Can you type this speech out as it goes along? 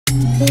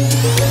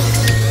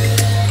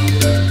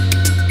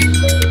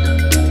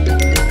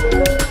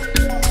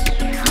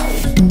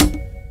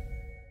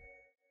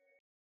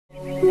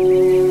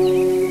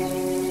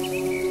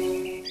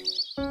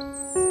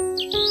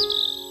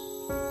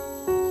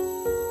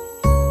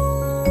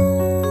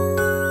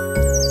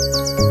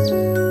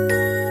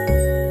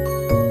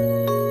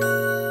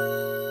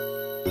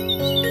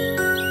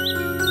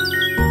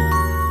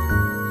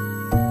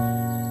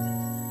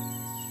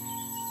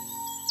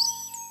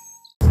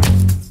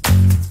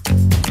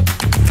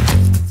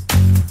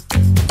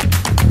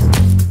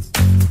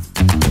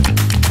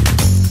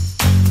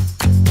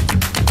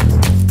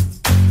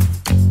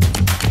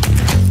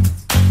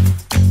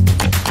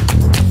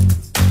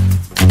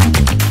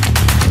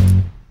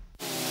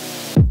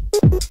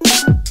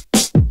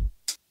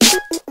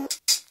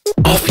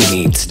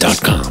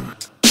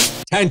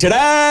And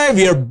today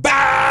we are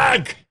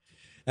back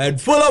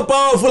and full of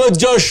power, full of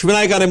josh.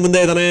 Vinayaka ನಿಮ್ಮ ಮುಂದೆ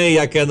ಇದ್ದಾನೆ.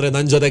 ಯಾಕೆ ಅಂದ್ರೆ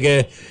ನನ್ನ ಜೊತೆಗೆ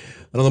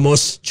one of the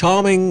most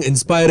charming,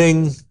 inspiring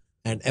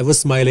and ever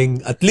smiling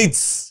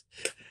athletes,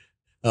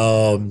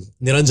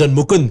 Niranjan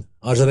Mukund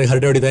ಅವ್ರ ಜೊತೆಗೆ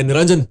ಹರಟೆ ಹೊಡಿತಾ.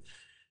 ನಿರಂಜನ್,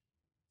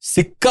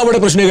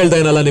 ಸಿಕ್ಕಾಬಡೆ ಪ್ರಶ್ನೆ ಹೇಳ್ತಾ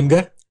ಏನಲ್ಲ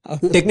ನಿಮ್ಗೆ.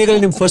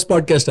 ಟೆಕ್ನಿಕಲಿ ನಿಮ್ ಫಸ್ಟ್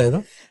ಪಾಡ್ಕಾಸ್ಟ್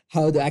ಆಯ್ತು?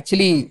 ಹೌದು,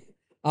 ಆಕ್ಚುಲಿ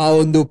ಆ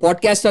ಒಂದು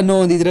ಪಾಡ್ಕಾಸ್ಟ್ ಅನ್ನೋ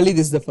ಒಂದು ಇದರಲ್ಲಿ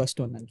this the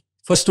first one.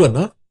 First one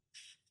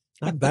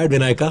not bad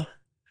Vinayaka,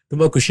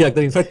 ತುಂಬಾ ಖುಷಿ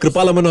ಆಗ್ತದೆ. ಇನ್ಫ್ಯಾಕ್ಟ್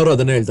ಕೃಪಾಲಮ್ಮನ್ ಅವರು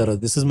ಅದನ್ನೇ ಹೇಳ್ತಾರೆ,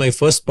 this is my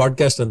first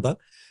podcast ಅಂತ.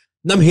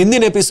 ನಮ್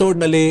ಹಿಂದಿನ ಎಪಿಸೋಡ್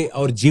ನಲ್ಲಿ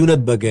ಅವ್ರ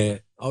ಜೀವನದ ಬಗ್ಗೆ,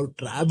 ಅವ್ರ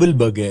ಟ್ರಾವೆಲ್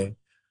ಬಗ್ಗೆ,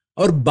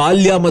 ಅವ್ರ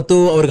ಬಾಲ್ಯ ಮತ್ತು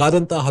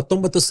ಅವ್ರಿಗಾದಂತ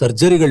 19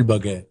 ಸರ್ಜರಿಗಳ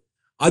ಬಗ್ಗೆ,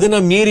 ಅದನ್ನ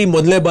ಮೀರಿ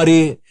ಮೊದಲೇ ಬಾರಿ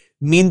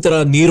ಮೀನ್ ತರ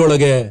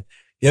ನೀರೊಳಗೆ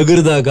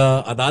ಎಗರ್ದಾಗ,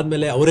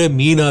 ಅದಾದ್ಮೇಲೆ ಅವರೇ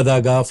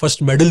ಮೀನಾದಾಗ,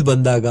 ಫಸ್ಟ್ ಮೆಡಲ್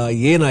ಬಂದಾಗ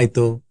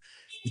ಏನಾಯ್ತು,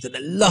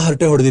 ಇದನ್ನೆಲ್ಲ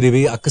ಹರಟೆ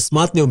ಹೊಡೆದಿದೀವಿ.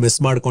 ಅಕಸ್ಮಾತ್ ನೀವು ಮಿಸ್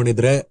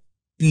ಮಾಡ್ಕೊಂಡಿದ್ರೆ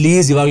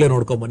ಪ್ಲೀಸ್ ಇವಾಗಲೇ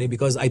ನೋಡ್ಕೊಂಬನ್ನಿ,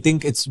 because I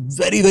think it's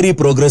very very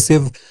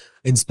progressive,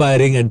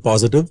 inspiring and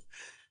positive.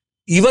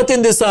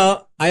 ಇವತ್ತಿನ ದಿವಸ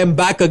I am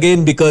back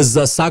again because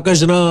ಸಾಕಷ್ಟು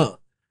ಜನ,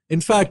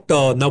 ಇನ್ಫ್ಯಾಕ್ಟ್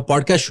ನಾವು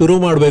ಪಾಡ್ಕಾಸ್ಟ್ ಶುರು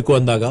ಮಾಡಬೇಕು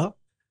ಅಂದಾಗ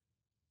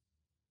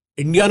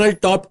ಇಂಡಿಯಾನಲ್ಲಿ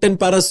ಟಾಪ್ 10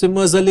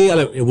 ಪ್ಯಾರಾಸ್ವಿಮರ್ಸ್ ಅಲ್ಲಿ,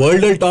 ಅಲ್ಲ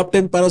ವರ್ಲ್ಡ್ ಅಲ್ಲಿ ಟಾಪ್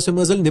 10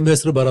 ಪ್ಯಾರಾಸ್ವಿಮರ್ಸ್ ಅಲ್ಲಿ ನಿಮ್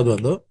ಹೆಸರು ಬರೋದು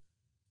ಒಂದು,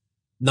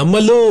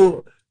 ನಮ್ಮಲ್ಲೂ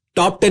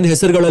ಟಾಪ್ 10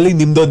 ಹೆಸರುಗಳಲ್ಲಿ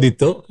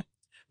ನಿಮ್ದೊಂದಿತ್ತು.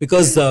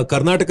 ಬಿಕಾಸ್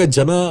ಕರ್ನಾಟಕ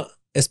ಜನ,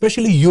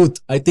 especially youth,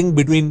 I think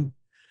between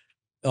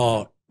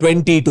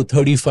 20 to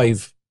 35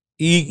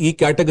 ಈ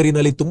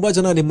ಕ್ಯಾಟಗರಿನಲ್ಲಿ ತುಂಬಾ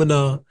ಜನ ನಿಮ್ಮನ್ನ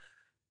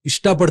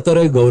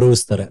ಇಷ್ಟಪಡ್ತಾರೆ,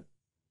 ಗೌರವಿಸ್ತಾರೆ.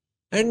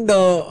 ಅಂಡ್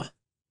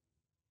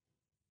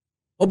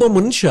ಒಬ್ಬ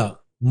ಮನುಷ್ಯ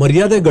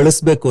ಮರ್ಯಾದೆ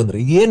ಗಳಿಸ್ಬೇಕು ಅಂದ್ರೆ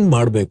ಏನ್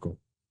ಮಾಡ್ಬೇಕು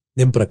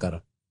ನಿಮ್ ಪ್ರಕಾರ?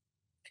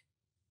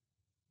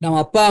 ನಮ್ಮ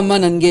ಅಪ್ಪ ಅಮ್ಮ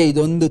ನನ್ಗೆ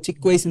ಇದೊಂದು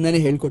ಚಿಕ್ಕ ವಯಸ್ಸಿಂದಾನೇ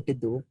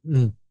ಹೇಳ್ಕೊಟ್ಟಿದ್ದು,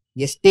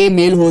 ಎಷ್ಟೇ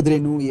ಮೇಲ್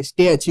ಹೋದ್ರೇನು,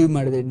 ಎಷ್ಟೇ ಅಚೀವ್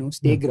ಮಾಡಿದ್ರೇನು,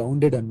 ಸ್ಟೇ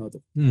ಗ್ರೌಂಡೆಡ್ ಅನ್ನೋದು.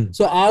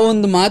 ಸೊ ಆ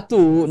ಒಂದು ಮಾತು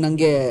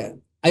ನಂಗೆ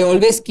I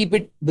always keep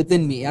it with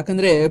in me.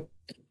 ಯಾಕಂದ್ರೆ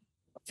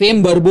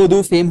ಫೇಮ್ ಬರ್ಬೋದು,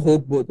 ಫೇಮ್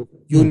ಹೋಗ್ಬೋದು,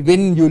 ಯುಲ್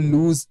ವಿನ್, ಯುಲ್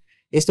ಲೂಸ್,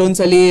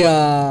 ಎಷ್ಟೊಂದ್ಸಲಿ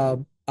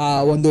ಆ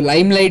ಒಂದು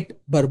ಲೈಮ್ ಲೈಟ್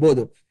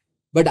ಬರ್ಬೋದು.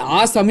 ಬಟ್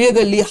ಆ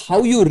ಸಮಯದಲ್ಲಿ how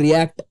you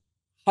react,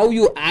 how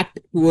you act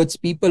towards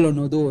people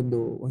ಅನ್ನೋದು ಒಂದು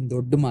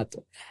ದೊಡ್ಡ ಮಾತು.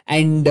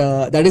 And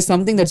that is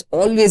something that's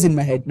always in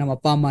my head. ನಮ್ಮ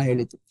ಅಪ್ಪ ಅಮ್ಮ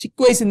ಹೇಳಿದ್ರು, ಚಿಕ್ಕ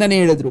ವಯಸ್ಸಿಂದಾನೇ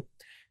ಹೇಳಿದ್ರು.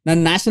 ನಾನು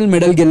ನ್ಯಾಷನಲ್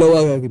ಮೆಡಲ್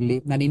ಗೆಲ್ಲೋವಾಗಿರ್ಲಿ,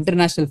 ನಾನು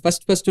ಇಂಟರ್ನ್ಯಾಷನಲ್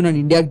ಫಸ್ಟ್ ನಾನು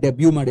ಇಂಡಿಯಾಗೆ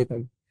ಡೆಬ್ಯೂ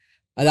ಮಾಡಿರ್ಲಿ,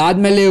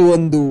 ಅದಾದ್ಮೇಲೆ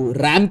ಒಂದು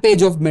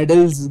rampage of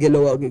medals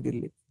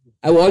ಗೆಲ್ಲೋವಾಗಿರ್ಲಿ,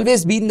 I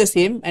always been the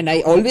same and I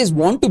always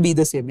want to B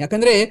the same.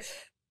 ಯಾಕಂದ್ರೆ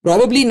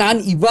ಪ್ರಾಬಬ್ಲಿ ನಾನು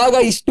ಇವಾಗ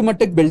ಇಷ್ಟು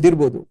ಮಟ್ಟಕ್ಕೆ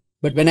ಬೆಳೆದಿರ್ಬೋದು,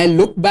 but when I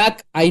look back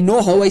I know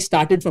how I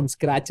started from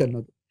scratch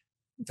ಅನ್ನೋದು.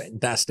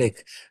 Fantastic.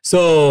 So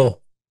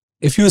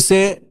if you say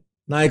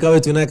ನಾಯಕ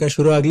with Vinayaka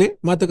ಶುರು ಆಗ್ಲಿ,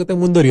 ಮಾತುಕತೆ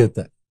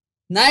ಮುಂದುವರಿಯುತ್ತೆ.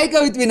 ನಾಯಕ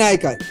ವಿತ್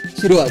ವಿನಾಯಕ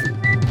ಶುರು ಆಗ್ಲಿ.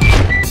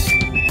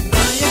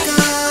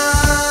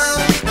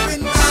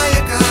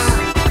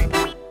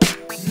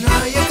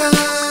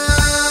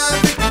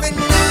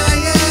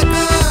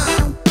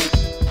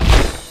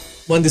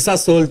 ಒಂದ್ ದಿವಸ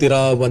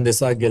ಸೋಲ್ತೀರಾ, ಒಂದ್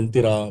ದಿವಸ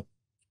ಗೆಲ್ತೀರಾ.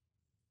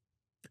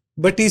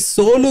 ಬಟ್ ಈ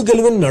ಸೋಲು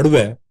ಗೆಲುವಿನ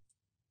ನಡುವೆ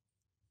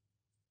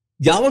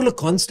ಯಾವಾಗ್ಲೂ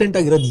ಕಾನ್ಸ್ಟೆಂಟ್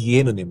ಆಗಿರೋದು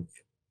ಏನು ನಿಮ್ಗೆ?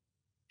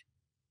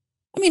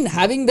 I mean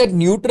having that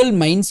neutral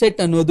mind set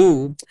ಅನ್ನೋದು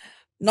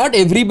not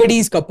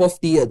everybody's cup of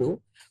tea ಅದು.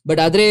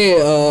 ಬಟ್ ಆದ್ರೆ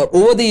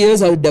ಓವರ್ ದ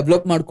ಇಯರ್ಸ್ ಅದು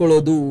ಡೆವಲಪ್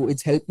ಮಾಡ್ಕೊಳ್ಳೋದು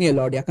it's help me a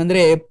lot.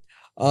 ಯಾಕಂದ್ರೆ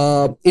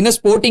ಇನ್ ಅ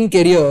sporting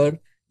career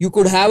you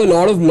could have a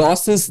lot of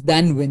losses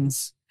than wins.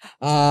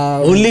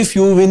 Only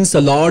few wins,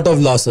 a lot of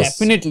losses.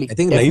 Definitely. I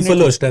think life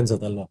allo ಅಷ್ಟೇ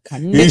ಅನ್ಸುತ್ತಲ್ವಾ,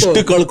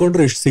 ಇಷ್ಟು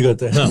ಕಳ್ಕೊಂಡ್ರೆ ಇಷ್ಟು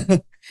ಸಿಗುತ್ತೆ.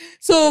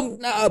 So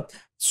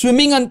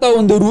swimming ಅಂತ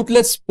ಒಂದು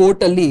rootless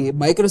sport ಅಲ್ಲಿ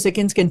micro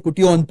seconds can put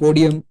you on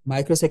podium,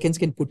 micro seconds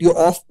can put you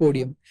of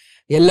podium.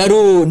 ಎಲ್ಲರೂ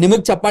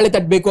ನಿಮಗ್ ಚಪ್ಪಾಳೆ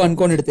ತಟ್ಟಬೇಕು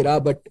ಅನ್ಕೊಂಡಿರ್ತೀರಾ,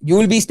 but you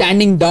will be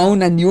standing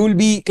down and you will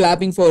be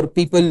clapping for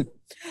people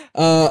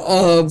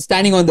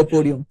standing on the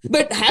podium.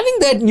 But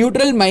having that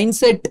neutral mind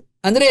set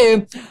ಅಂದ್ರೆ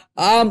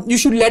you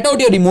should let out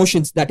your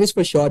emotions, that is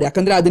for sure.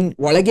 ಯಾಕಂದ್ರೆ ಅದನ್ನ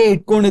ಒಳಗೆ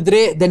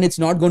ಇಟ್ಕೊಂಡಿದ್ರೆ then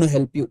it's not gonna to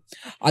help you.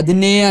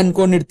 ಅದನ್ನೇ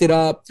ಅನ್ಕೊಂಡಿರ್ತೀರಾ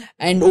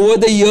and over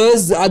the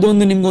years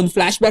ಅದೊಂದು ನಿಮ್ಗೊಂದು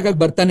flash back ಆಗಿ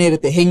ಬರ್ತಾನೆ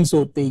ಇರುತ್ತೆ, ಹೆಂಗ್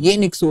ಸೋತೆ,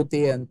 ಏನಕ್ಕೆ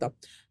ಸೋತೆ ಅಂತ.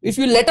 If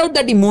you let out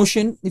that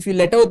emotion, if you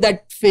let out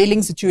that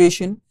failing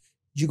situation,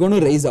 you gonna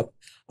to rice up.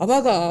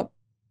 ಅವಾಗ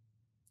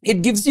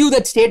it gives you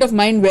that state of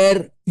mind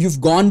wear you've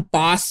gone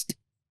past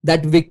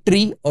that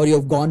victory or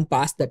you've gone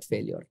past that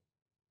failure.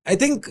 I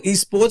think ಈ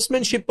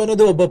sportsmanship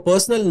ಅನ್ನೋದು ಒಬ್ಬ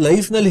personal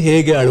life ನಲ್ಲಿ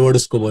ಹೇಗೆ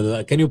ಅಳವಡಿಸ್ಕೋಬಹುದು?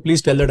 Can you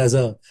please tell that as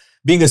a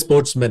being A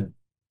sportsman?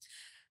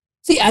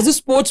 See, as a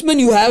sportsman,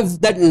 you have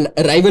that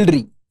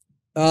rivalry.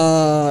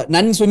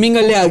 ನನ್ swimming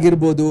ಅಲ್ಲೇ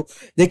ಆಗಿರ್ಬೋದು,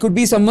 they could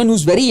be summon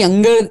whose very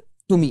younger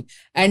to me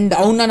and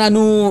ಅವನ್ನ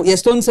ನಾನು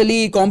ಎಷ್ಟೊಂದ್ಸಲಿ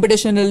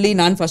competition ಅಲ್ಲಿ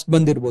ನಾನ್ first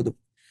ಬಂದಿರ್ಬೋದು.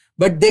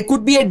 But they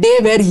could be a day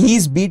wear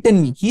he's beaten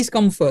me, he's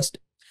come first.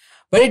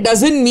 But it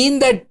doesn't mean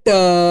that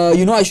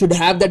I should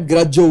have that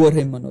grudge over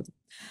him ಅನ್ನೋದು.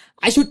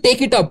 I should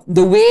take it up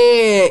the way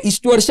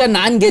ಇಷ್ಟು ವರ್ಷ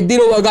ನಾನ್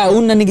ಗೆದ್ದಿರುವಾಗ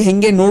ಅವ್ನು ನನಗೆ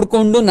ಹೆಂಗೆ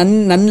ನೋಡ್ಕೊಂಡು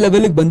ನನ್ನ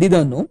ಲೆವೆಲ್ಗೆ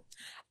ಬಂದಿದ್ದಾನು,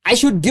 I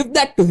should give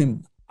that to him.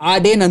 ಆ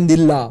day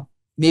ನಂದಿಲ್ಲ,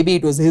 may be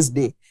it was his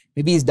day,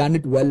 may be is done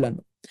it well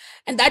ಅನ್ನೋ.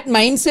 And that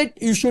mindset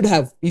you should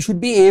have. You should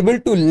be able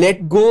to let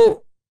go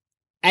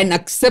and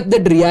accept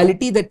that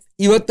reality that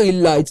ivattu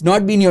illa, it's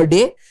not been your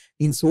day,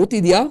 in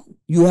sotidya,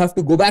 you have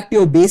to go back to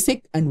your basic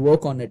and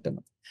work on it.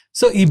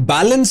 So ee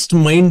balanced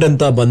mind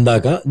anta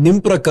bandaga nim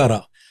prakara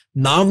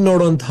ನಾವ್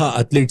ನೋಡುವಂತಹ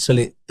athletes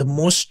ಅಲ್ಲಿ the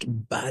most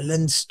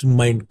balanced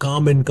mind,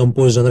 com and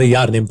composed ಅಂದ್ರೆ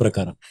ಯಾರು ನಿಮ್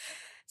ಪ್ರಕಾರ?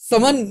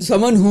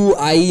 Someone who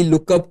I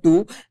look up to,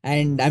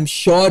 and I'm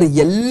sure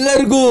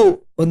ಎಲ್ಲರಿಗೂ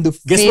ಒಂದು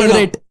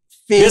favorite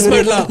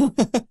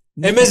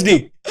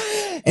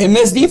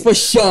MSD for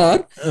sure.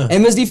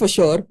 MSD for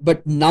sure. But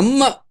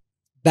ನಮ್ಮ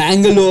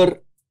Bangalore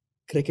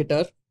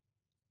cricketer,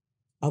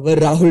 our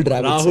Rahul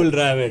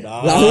Dravid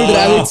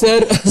sir.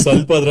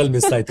 ಸ್ವಲ್ಪ ಅದ್ರಲ್ಲಿ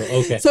ಮಿಸ್ ಆಯ್ತು.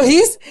 Okay. So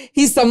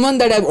he's someone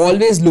that I've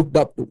always looked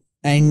up to.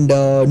 And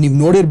ನೀವ್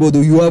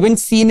ನೋಡಿರ್ಬೋದು, you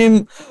haven't seen him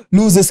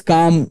lose his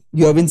calm,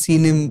 you haven't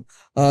seen him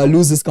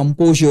lose his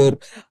composure,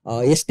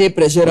 ಎಷ್ಟೇ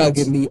pressure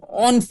ಆಗಿರ್ಲಿ,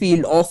 on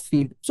field, off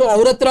field. So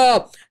ಅವ್ರ ಹತ್ರ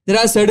there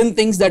are certain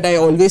things that I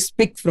always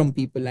pick from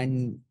people, and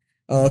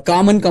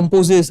calm and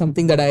composure is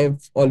something that I have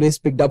always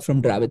picked up from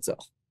Dravid sir.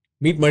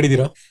 Meet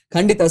ಮಾಡಿದೀರಾ?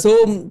 ಖಂಡಿತ. So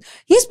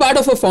he's part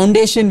of a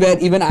foundation where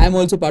even I am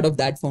also part of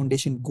that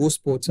foundation, Go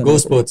Sports.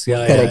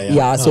 Yeah. Correct.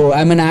 Yeah. So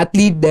I'm an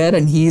athlete there,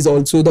 and he is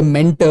also the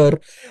mentor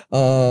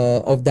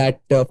of that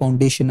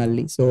foundation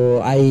only. So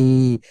I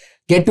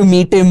get to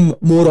meet him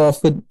more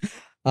often,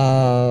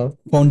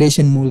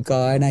 foundation ಮೂಲಕ,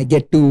 and I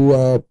get to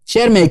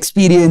share my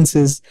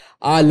experiences.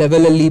 ಆ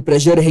level ಅಲ್ಲಿ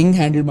pressure ಹೆಂಗ್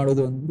handle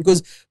ಮಾಡೋದು, because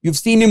you've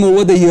seen him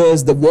over the years,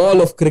 the wall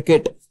of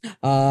cricket,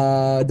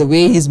 the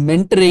way he's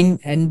mentoring,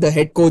 and the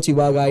head coach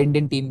ivaga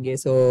Indian team ge.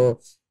 So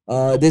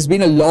there's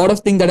been a lot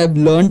of things that I've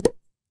learned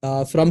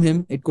from him.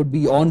 It could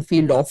be on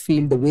field, off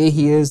field, the way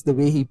he is, the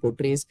way he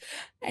portrays,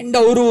 and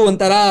avuru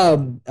ontara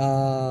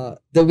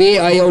the way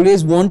I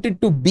always wanted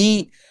to be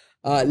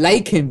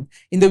like him,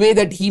 in the way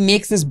that he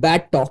makes his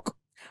bat talk.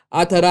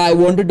 ಆ ತರ I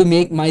wanted to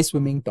make my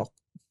swimming talk.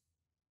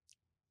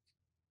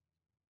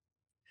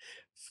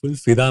 Full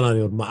ಫಿದಾ. ನಾನು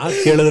ಇವ್ರ ಮಾತು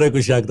ಕೇಳಿದ್ರೆ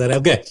ಖುಷಿ ಆಗ್ತಾರೆ.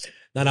 Okay,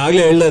 ನಾನು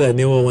ಆಗ್ಲೇ ಹೇಳಿದೆ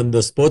ನೀವು ಒಂದು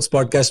ಸ್ಪೋರ್ಟ್ಸ್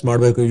ಪಾಡ್ಕಾಸ್ಟ್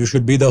ಮಾಡ್ಬೇಕು, you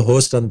should be the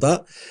host ಅಂತ.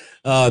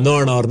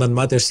 ನೋಡೋಣ ಅವ್ರು ನನ್ನ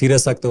ಮಾತು ಎಷ್ಟು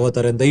ಸೀರಿಯಸ್ ಆಗಿ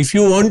ತಗೋತಾರೆ ಅಂತ. If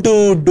you want to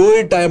do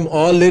it, I am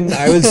all in.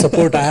 I will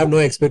support. I have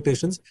no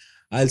expectations.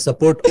 I will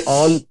support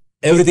all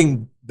everything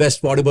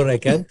best what ever I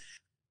can.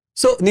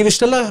 So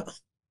ನೀವಿಷ್ಟೆಲ್ಲ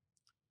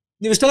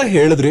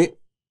ಹೇಳಿದ್ರಿ.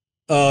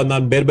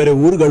 ನಾನು ಬೇರೆ ಬೇರೆ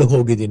ಊರುಗಳಿಗೆ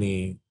ಹೋಗಿದ್ದೀನಿ,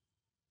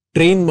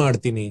 ಟ್ರೈನ್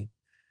ಮಾಡ್ತೀನಿ,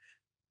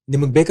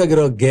 ನಿಮಗ್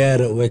ಬೇಕಾಗಿರೋ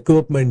ಗೇರ್,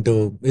 ಎಕ್ವಿಪ್ಮೆಂಟ್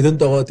ಇದನ್ನ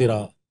ತಗೋತೀರಾ.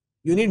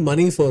 You need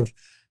money for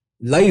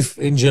life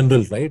in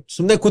general, right?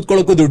 ಸುಮ್ಮನೆ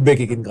ಕೂತ್ಕೊಳ್ಳೋಕ್ಕೂ ದುಡ್ಡು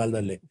ಬೇಕು ಈಗಿನ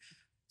ಕಾಲದಲ್ಲಿ.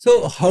 So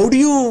how do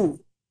you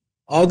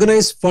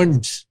organise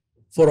funds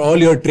for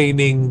all your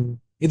training?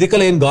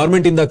 ಇದಕ್ಕೆಲ್ಲ ಏನ್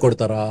ಗವರ್ಮೆಂಟ್ ಇಂದ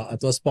ಕೊಡ್ತಾರಾ,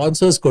 ಅಥವಾ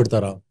ಸ್ಪಾನ್ಸರ್ಸ್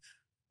ಕೊಡ್ತಾರಾ,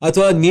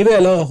 ಅಥವಾ ನೀವೇ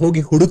ಎಲ್ಲ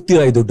ಹೋಗಿ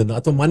ಹುಡುಕ್ತೀರಾ ಈ ದುಡ್ಡನ್ನ,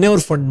 ಅಥವಾ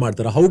ಮನೆಯವ್ರು ಫಂಡ್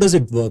ಮಾಡ್ತಾರಾ? ಹೌ ಡಸ್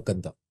ಇಟ್ ವರ್ಕ್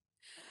ಅಂತ?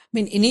 I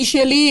mean,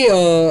 initially,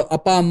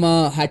 Appa Amma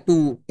had to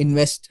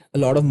invest a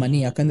lot of money.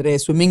 Yakandre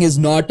swimming is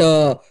not a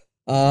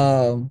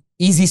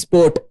easy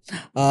sport.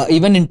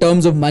 Even in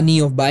terms of money,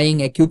 of buying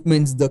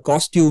equipments, the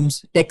costumes,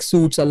 tech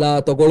suits, alla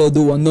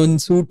togolodu, ondond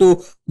suitu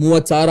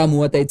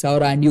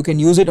 30,000-35,000, and you can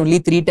use it only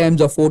 3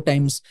 times or 4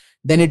 times.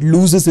 Then it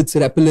loses its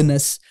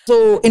repellentness. So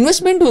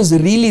investment was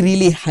really,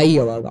 really high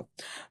avaga.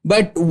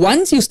 But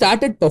once you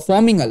started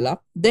performing alla,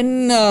 then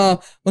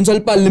on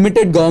ಸ್ವಲ್ಪ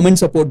limited government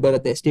support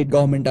ಬರುತ್ತೆ. State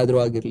government ಆದ್ರೂ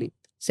ಆಗಿರ್ಲಿ,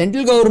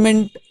 central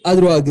government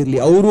ಆದ್ರೂ ಆಗಿರ್ಲಿ,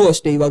 ಅವರು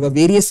ಅಷ್ಟೇ ಇವಾಗ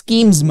various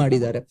schemes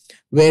ಮಾಡಿದ್ದಾರೆ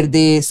where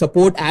they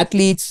support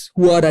athletes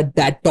who are at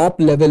that top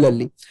level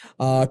ಅಲ್ಲಿ.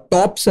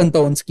 ಟಾಪ್ಸ್ ಅಂತ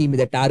ಒಂದು ಸ್ಕೀಮ್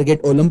ಇದೆ,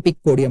 ಟಾರ್ಗೆಟ್ ಒಲಿಂಪಿಕ್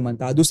ಪೋಡಿಯಂ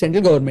ಅಂತ. ಅದು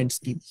central government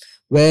scheme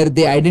where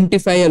they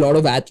identify a lot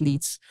of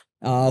athletes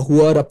who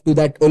are up to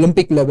that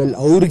Olympic level.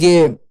 ಅವ್ರಿಗೆ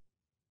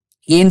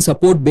ಏನ್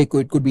support ಬೇಕು,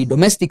 it could be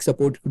domestic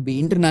support, it could be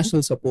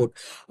international support,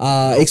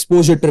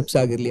 exposure trips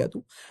ಆಗಿರ್ಲಿ ಅದು.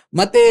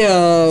 ಮತ್ತೆ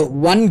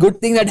one good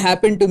thing that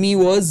happen to me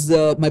was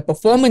my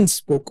performance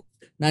spoke.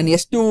 ನಾನು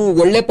ಎಷ್ಟು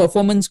ಒಳ್ಳೆ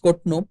performance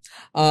ಕೊಟ್ನೋ,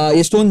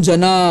 ಎಷ್ಟೊಂದು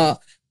ಜನ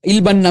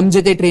ಇಲ್ಲಿ ಬಂದು ನಮ್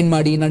ಜೊತೆ ಟ್ರೈನ್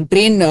ಮಾಡಿ,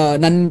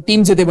 ನನ್ನ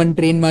ಟೀಮ್ ಜೊತೆ ಬಂದು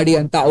ಟ್ರೈನ್ ಮಾಡಿ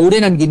ಅಂತ ಅವರೇ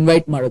ನನ್ಗೆ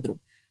ಇನ್ವೈಟ್ ಮಾಡಿದ್ರು.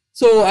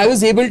 So I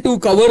was able to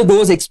cover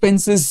those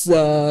expenses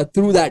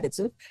through that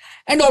it's.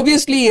 And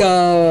obviously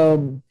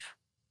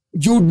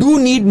you do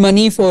need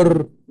money for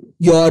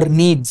your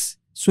needs.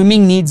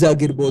 Swimming needs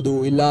ಆಗಿರ್ಬೋದು,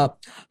 ಇಲ್ಲ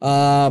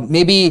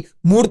ಮೇ ಬಿ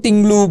 3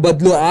 ತಿಂಗಳು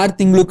ಬದಲು 6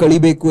 ತಿಂಗಳು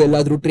ಕಳಿಬೇಕು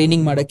ಎಲ್ಲಾದ್ರೂ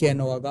ಟ್ರೈನಿಂಗ್ ಮಾಡಕ್ಕೆ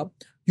ಅನ್ನೋವಾಗ,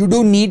 you do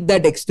need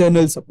that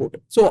external support.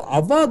 So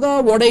avaga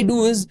what I do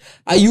is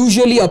I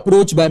usually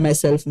approach by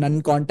myself. Nan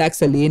contacts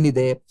ಅಲ್ಲಿ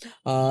ಏನಿದೆ,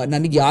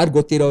 ನನಗೆ ಯಾರು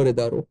ಗೊತ್ತಿರೋರು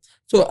ಇದಾರೋ,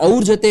 ಸೊ ಅವ್ರ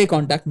ಜೊತೆ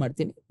ಕಾಂಟ್ಯಾಕ್ಟ್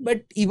ಮಾಡ್ತೀನಿ.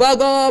 ಬಟ್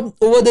ಇವಾಗ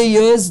over the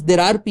years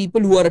there are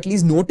people who are at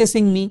least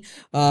noticing me,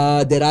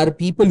 there are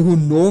people who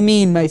know me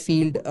in my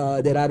field,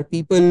 there are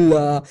people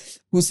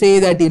who say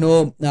that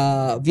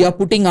we are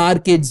putting our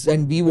kids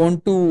and we want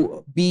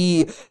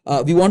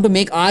to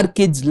make our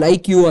kids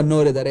like you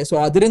ಅನ್ನೋರು ಇದ್ದಾರೆ. So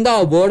ಅದರಿಂದ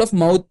word of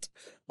mouth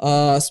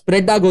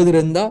spread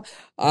ಆಗೋದ್ರಿಂದ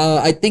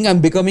I think I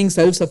am becoming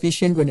self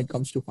sufficient when it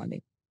comes to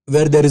funding.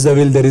 Wear there is a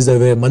will there is a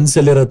way.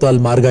 ಮನ್ಸಲ್ಲಿರತ್ತೋ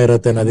ಅಲ್ಲಿ ಮಾರ್ಗ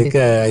ಇರುತ್ತೆ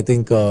ಅನ್ನೋದಕ್ಕೆ I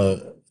think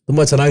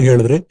ತುಂಬಾ ಚೆನ್ನಾಗಿ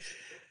ಹೇಳಿದ್ರಿ.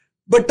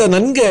 ಬಟ್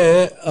ನನ್ಗೆ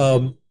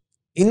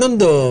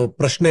ಇನ್ನೊಂದು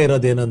ಪ್ರಶ್ನೆ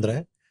ಇರೋದೇನಂದ್ರೆ,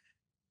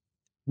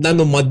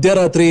 ನಾನು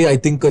ಮಧ್ಯರಾತ್ರಿ ಐ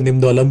ಥಿಂಕ್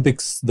ನಿಮ್ದು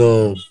ಒಲಿಂಪಿಕ್ಸ್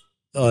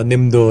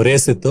ನಿಮ್ದು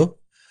ರೇಸ್ ಇತ್ತು,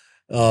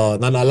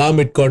 ನಾನು ಅಲಾರ್ಮ್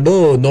ಇಟ್ಕೊಂಡು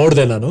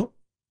ನೋಡ್ದೆ. ನಾನು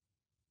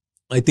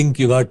I think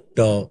you got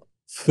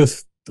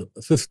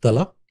fifth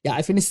ಅಲ್ಲ? Yeah,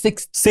 I finished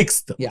sixth.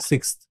 Sixth.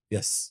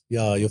 Yes.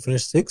 Yeah, you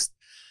finished sixth.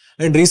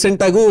 And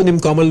recent ಆಗು ನಿಮ್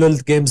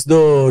ಕಾಮನ್ವೆಲ್ತ್ ಗೇಮ್ಸ್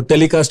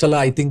ಟೆಲಿಕಾಸ್ಟ್ ಅಲ್ಲ,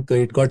 I think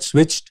it got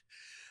switched.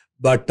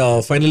 But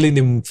finally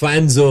ನಿಮ್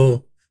ಫ್ಯಾನ್ಸ್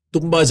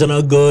ತುಂಬಾ ಜನ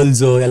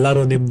ಗರ್ಲ್ಸ್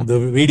ಎಲ್ಲಾರು ನಿಮ್ದು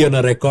ವಿಡಿಯೋನ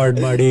ರೆಕಾರ್ಡ್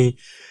ಮಾಡಿ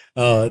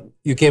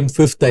you came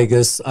fifth I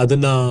guess,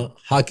 ಅದನ್ನ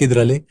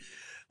ಹಾಕಿದ್ರಲ್ಲಿ.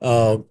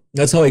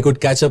 That's how I could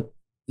catch up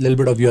a little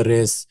bit of your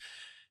race.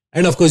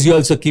 And of course you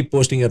also keep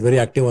posting, you're very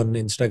active on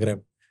Instagram.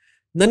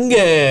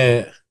 ನನ್ಗೆ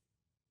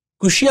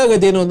ಖುಷಿ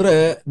ಆಗೋದೇನು ಅಂದ್ರೆ,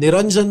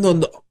 ನಿರಂಜನ್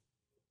ಒಂದು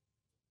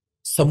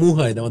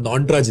ಸಮೂಹ ಇದೆ, ಒಂದು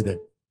ಆಂಟ್ರಾಜ್ ಇದೆ.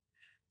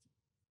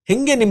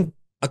 ಹೆಂಗೆ ನಿಮ್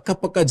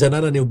ಅಕ್ಕಪಕ್ಕ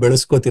ಜನನ ನೀವು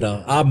ಬೆಳೆಸ್ಕೋತೀರಾ?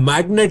 ಆ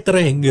ಮ್ಯಾಗ್ನೆಟ್ ತರ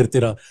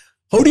ಹೆಂಗಿರ್ತೀರಾ?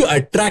 How do you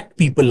attract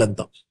people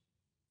ಅಂತ?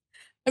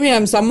 I mean,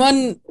 I'm someone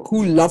who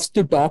loves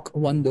to talk,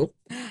 ಒಂದು.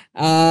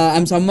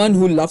 I'm someone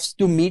who loves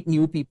to meet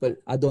new people,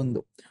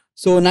 ಅದೊಂದು.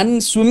 ಸೊ ನನ್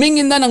ಸ್ವಿಮ್ಮಿಂಗ್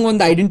ಇಂದ ನಂಗೆ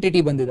ಒಂದು ಐಡೆಂಟಿಟಿ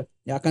ಬಂದಿದೆ.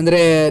 ಯಾಕಂದ್ರೆ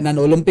ನಾನು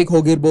ಒಲಿಂಪಿಕ್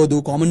ಹೋಗಿರ್ಬೋದು,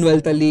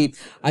 ಕಾಮನ್ವೆಲ್ತ್ ಅಲ್ಲಿ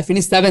I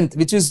finish 7th,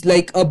 which is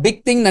like a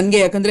big thing ನನ್ಗೆ.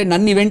 ಯಾಕಂದ್ರೆ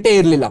ನನ್ನ ಇವೆಂಟೇ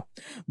ಇರ್ಲಿಲ್ಲ,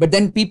 ಬಟ್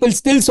ದೆನ್ ಪೀಪಲ್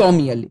ಸ್ಟಿಲ್ ಸಾ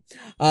ಮಿ ಅಲ್ಲಿ.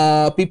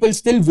 People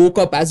still woke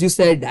up, as you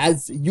said,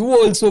 as you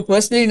also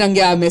personally.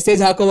 ನಂಗೆ ಆ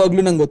ಮೆಸೇಜ್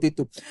ಹಾಕೋವಾಗ್ಲೂ ನಂಗೆ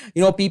ಗೊತ್ತಿತ್ತು,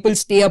 people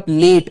stay up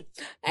late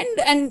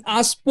and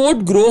ಆ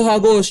ಸ್ಪೋರ್ಟ್ ಗ್ರೋ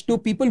ಆಗೋ ಅಷ್ಟು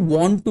people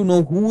want to know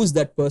who is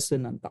that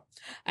person ಅಂತ.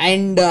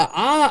 And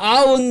ಆ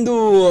ಒಂದು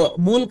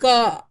ಮೂಲಕ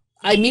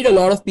I meet a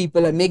lot of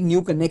people, I make new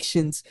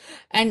connections,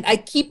 and I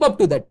keep up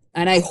to that,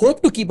 and I hope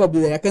to keep up to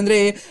that. Yakandre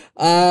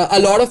a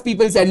lot of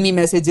people send me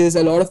messages,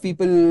 a lot of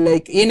people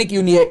like, enik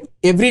you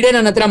every day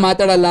ನನ್ನ ಹತ್ರ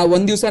ಮಾತಾಡಲ್ಲ,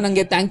 ಒಂದ್ ದಿವಸ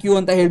ನಂಗೆ thank you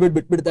ಅಂತ ಹೇಳ್ಬಿಟ್ಟು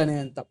ಬಿಟ್ಬಿಡ್ತಾನೆ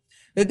ಅಂತ.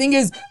 The thing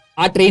is,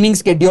 ಆ ಟ್ರೈನಿಂಗ್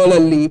ಸ್ಕೆಡ್ಯೂಲ್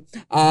ಅಲ್ಲಿ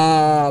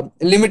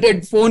ಲಿಮಿಟೆಡ್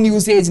ಫೋನ್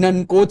ಯೂಸೇಜ್,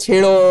 ನನ್ನ ಕೋಚ್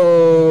ಹೇಳೋ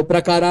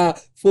ಪ್ರಕಾರ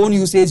ಫೋನ್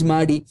ಯೂಸೇಜ್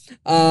ಮಾಡಿ,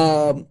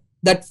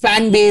 ದಟ್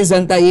ಫ್ಯಾನ್ ಬೇಸ್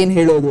ಅಂತ ಏನ್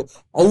ಹೇಳೋದು,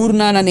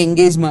 ಅವ್ರನ್ನ ನಾನು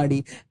ಎಂಗೇಜ್ ಮಾಡಿ,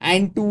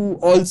 and to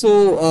also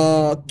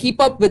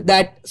keep up with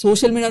that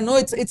social media. No,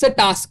 it's a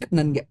task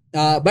ನನ್ಗೆ,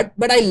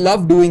 but I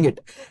love doing it.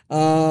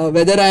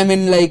 Whether I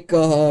mean like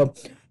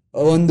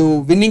ಒಂದು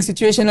ವಿನ್ನಿಂಗ್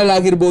ಸಿಚುವೇಶನ್ ಅಲ್ಲಿ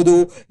ಆಗಿರ್ಬೋದು,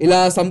 ಇಲ್ಲ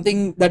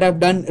something that have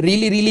done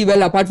really really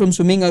well apart from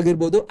swimming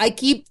ಆಗಿರ್ಬೋದು, I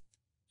keep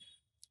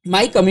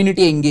my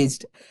community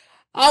engaged.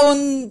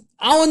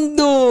 ಆ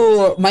ಒಂದು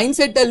mind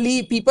set ಅಲ್ಲಿ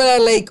people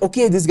are like,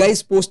 okay, this guy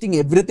is posting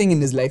everything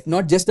in his life,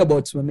 not just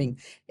about swimming.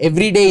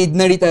 Every day ಇದ್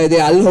ನಡೀತಾ ಇದೆ,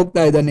 ಅಲ್ಲಿ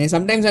ಹೋಗ್ತಾ ಇದ್ದಾನೆ.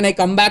 Sometimes I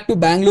come back to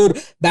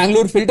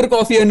Bangalore filter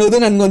coffee ಅನ್ನೋದು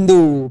ನನ್ಗೊಂದು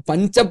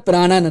ಪಂಚ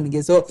ಪ್ರಾಣ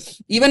ನನಗೆ. So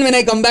even when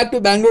I come back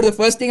to Bangalore, the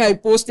first thing I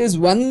post is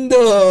ಒಂದು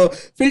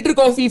ಫಿಲ್ಟರ್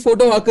ಕಾಫಿ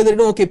ಫೋಟೋ ಹಾಕಿದ್ರೆ,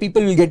 okay,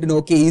 people will get to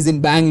know, okay, is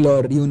in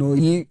Bangalore,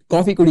 ಇಲ್ಲಿ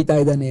coffee ಕುಡಿತಾ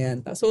ಇದ್ದಾನೆ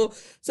ಅಂತ.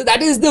 So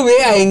that is the way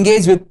I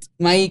engage with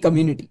my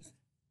community.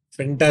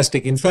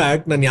 Fantastic.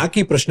 In fact ನಾನು ಯಾಕೆ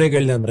ಈ ಪ್ರಶ್ನೆ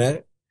ಕೇಳಿದೆ ಅಂದ್ರೆ,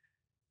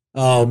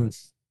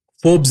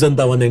 ಫೋರ್ಬ್ಸ್ ಅಂತ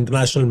ಒಂದು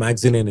ಇಂಟರ್ನ್ಯಾಷನಲ್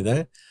ಮ್ಯಾಗಝಿನ್ ಏನಿದೆ,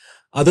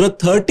 ಅದರ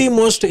 30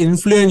 ಮೋಸ್ಟ್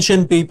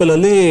ಇನ್ಫ್ಲೂಯೆನ್ಷಿಯಲ್ ಪೀಪಲ್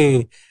ಅಲ್ಲಿ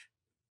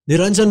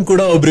ನಿರಂಜನ್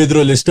ಕೂಡ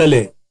ಒಬ್ರಿದ್ರು ಲಿಸ್ಟ್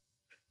ಅಲ್ಲಿ.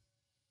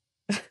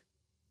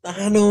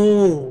 ನಾನು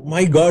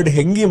ಮೈ ಗಾಡ್,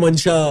 ಹೆಂಗಿ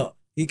ಮನುಷ್ಯ,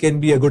 ಈ can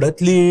be a good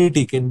athlete,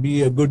 ಈ can be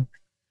a good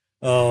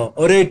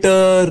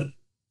orator,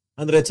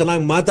 ಅಂದ್ರೆ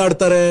ಚೆನ್ನಾಗಿ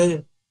ಮಾತಾಡ್ತಾರೆ,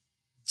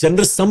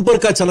 ಜನರ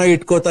ಸಂಪರ್ಕ ಚೆನ್ನಾಗಿ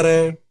ಇಟ್ಕೋತಾರೆ.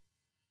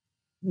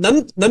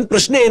 ನನ್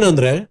ಪ್ರಶ್ನೆ ಏನು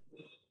ಅಂದ್ರೆ,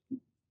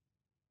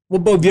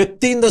 ಒಬ್ಬ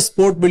ವ್ಯಕ್ತಿಯಿಂದ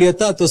ಸ್ಪೋರ್ಟ್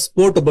ಬೆಳೆಯತ್ತಾ ಅಥವಾ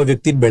ಸ್ಪೋರ್ಟ್ ಒಬ್ಬ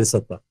ವ್ಯಕ್ತಿನ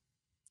ಬೆಳೆಸತ್ತಾ?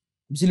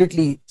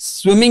 Absolutely,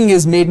 swimming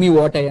is made me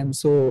what I am.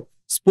 So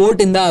sport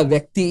ಇಂದ ಆ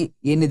ವ್ಯಕ್ತಿ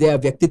ಏನಿದೆ, ಆ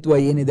ವ್ಯಕ್ತಿತ್ವ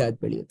ಏನಿದೆ, ಅದು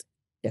ಬೆಳೆಯುತ್ತೆ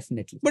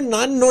ಡೆಫಿನೆಟ್ಲಿ. ಬಟ್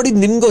ನಾನ್ ನೋಡಿದ್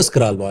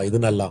ನಿನ್ಗೋಸ್ಕರ ಅಲ್ವಾ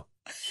ಇದನ್ನೆಲ್ಲ?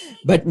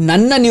 ಬಟ್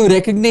ನನ್ನ ನೀವು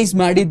ರೆಕಗ್ನೈಸ್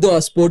ಮಾಡಿದ್ದು ಆ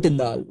ಸ್ಪೋರ್ಟ್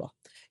ಇಂದ ಅಲ್ವಾ?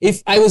 If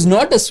I was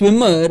not a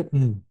swimmer,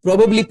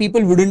 probably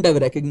people wouldn't have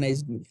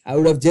recognized me. I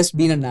would have just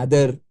been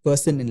another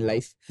person in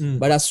life.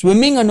 But a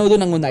swimming ಅನ್ನೋದು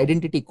ನಂಗೆ ಒಂದು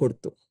ಐಡೆಂಟಿಟಿ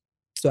ಕೊಡ್ತು.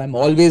 So I'm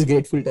always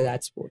grateful to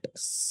that sport.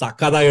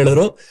 ಸಕ್ಕದಾಗಿ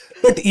ಹೇಳಿದ್ರು.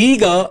 But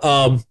ಈಗ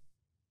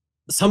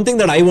something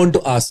that I want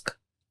to ask,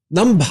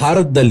 ನಮ್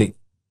ಭಾರತದಲ್ಲಿ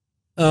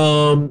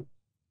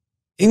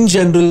in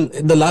general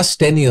in the last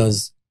 10 years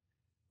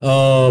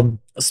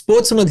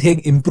sports ಅನ್ನೋದು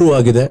ಹೇಗೆ ಇಂಪ್ರೂವ್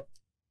ಆಗಿದೆ,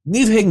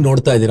 ನೀವ್ ಹೇಗ್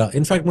ನೋಡ್ತಾ ಇದ್ದೀರಾ?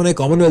 ಇನ್ಫ್ಯಾಕ್ಟ್ ಮೊನ್ನೆ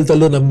ಕಾಮನ್ವೆಲ್ತ್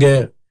ಅಲ್ಲೂ ನಮ್ಗೆ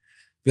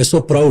we are so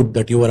proud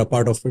that you are a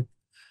part of it.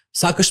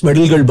 ಸಾಕಷ್ಟು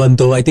ಮೆಡಲ್ಗಳು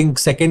ಬಂತು. ಐ ಥಿಂಕ್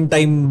ಸೆಕೆಂಡ್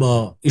ಟೈಮ್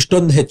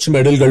ಇಷ್ಟೊಂದು ಹೆಚ್ಚು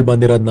ಮೆಡಲ್ಗಳು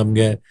ಬಂದಿರೋದು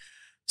ನಮ್ಗೆ.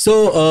 ಸೊ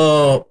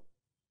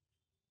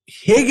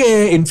ಹೇಗೆ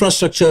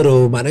infrastructure,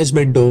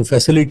 management,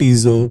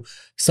 facilities,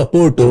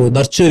 support,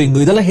 nurturing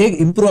ಇದೆಲ್ಲ ಹೇಗೆ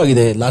ಇಂಪ್ರೂವ್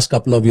ಆಗಿದೆ ಲಾಸ್ಟ್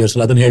ಕಪಲ್ ಆಫ್ ಇಯರ್ಸ್?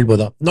 ಅದನ್ನ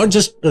ಹೇಳ್ಬೋದಾ? Not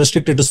just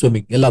restricted to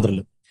swimming,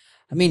 ಎಲ್ಲಾದ್ರಲ್ಲೂ.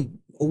 I mean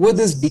over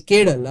this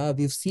decade ಅಲ್ಲ,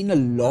 view seen a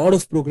lot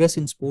of progress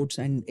in sports.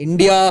 And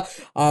India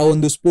ಆ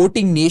ಒಂದು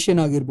sporting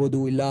nation ಆಗಿರ್ಬೋದು,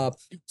 ಇಲ್ಲ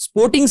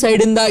ಸ್ಪೋರ್ಟಿಂಗ್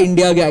ಸೈಡ್ ಇಂದ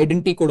ಇಂಡಿಯಾಗೆ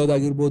identity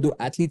ಕೊಡೋದಾಗಿರ್ಬೋದು,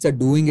 athletes are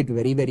doing it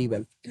very very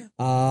well.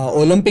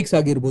 Olympics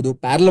ಆಗಿರ್ಬೋದು,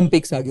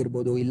 Paralympics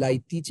ಆಗಿರ್ಬೋದು, ಇಲ್ಲ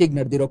ಇತ್ತೀಚೆಗೆ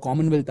ನಡೆದಿರೋ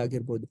ಕಾಮನ್ವೆಲ್ತ್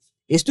ಆಗಿರ್ಬೋದು.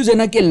 ಎಷ್ಟು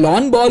ಜನಕ್ಕೆ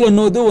ಲಾನ್ ಬಾಲ್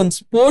ಅನ್ನೋದು ಒಂದು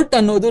ಸ್ಪೋರ್ಟ್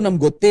ಅನ್ನೋದು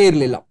ನಮ್ಗೆ ಗೊತ್ತೇ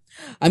ಇರಲಿಲ್ಲ.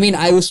 I mean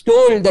I was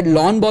told that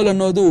lawn ball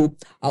ಅನ್ನೋದು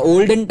ಆ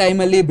ಓಲ್ಡನ್ ಟೈಮ್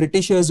ಅಲ್ಲಿ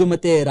ಬ್ರಿಟಿಷರ್ಸ್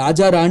ಮತ್ತೆ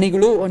ರಾಜ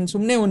ರಾಣಿಗಳು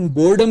ಸುಮ್ನೆ ಒಂದು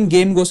ಬೋರ್ಡಮ್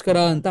ಗೇಮ್ಗೋಸ್ಕರ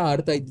ಅಂತ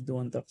ಆಡ್ತಾ ಇದ್ದಿದ್ದು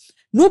ಅಂತ.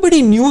 ನೋ ಬಡಿ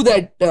ನ್ಯೂ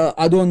ದಟ್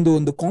ಅದು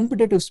ಒಂದು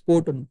ಕಾಂಪಿಟೇಟಿವ್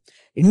ಸ್ಪೋರ್ಟ್.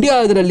 ಇಂಡಿಯಾ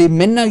ಅದರಲ್ಲಿ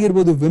ಮೆನ್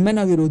ಆಗಿರ್ಬೋದು, ವಿಮೆನ್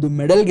ಆಗಿರ್ಬೋದು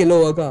ಮೆಡಲ್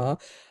ಗೆಲ್ಲುವಾಗ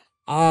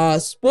ಆ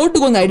ಸ್ಪೋರ್ಟ್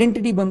ಒಂದು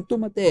ಐಡೆಂಟಿಟಿ ಬಂತು,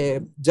 ಮತ್ತೆ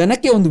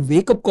ಜನಕ್ಕೆ ಒಂದು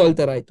ವೇಕಪ್ ಕಾಲ್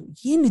ತರ ಆಯ್ತು,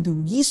 ಏನಿದು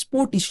ಈ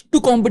ಸ್ಪೋರ್ಟ್ ಇಷ್ಟು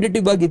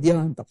ಕಾಂಪಿಟೇಟಿವ್ ಆಗಿದ್ಯಾ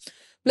ಅಂತ.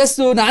 ಪ್ಲಸ್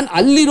ನಾನು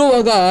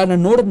ಅಲ್ಲಿರುವಾಗ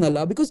ನಾನು ನೋಡಿದ್ನಲ್ಲ,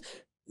 ಬಿಕಾಸ್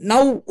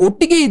ನಾವು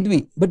ಒಟ್ಟಿಗೆ ಇದ್ವಿ,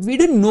 ಬಟ್ ವಿ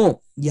ಡಿಡ್ಂಟ್ ನೋ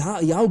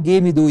ಯಾವ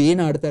ಗೇಮ್ ಇದು,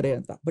 ಏನ್ ಆಡ್ತಾರೆ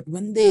ಅಂತ. ಬಟ್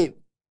ಒಂದೇ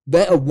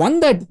ಒನ್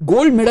ದಟ್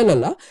ಗೋಲ್ಡ್ ಮೆಡಲ್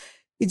ಅಲ್ಲ,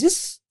 ಇಟ್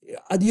ಜಸ್ಟ್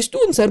ಅದು ಎಷ್ಟು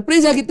ಒಂದು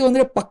ಸರ್ಪ್ರೈಸ್ ಆಗಿತ್ತು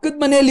ಅಂದ್ರೆ, ಪಕ್ಕದ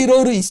ಮನೆಯಲ್ಲಿ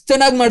ಇರೋರು ಇಷ್ಟು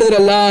ಚೆನ್ನಾಗಿ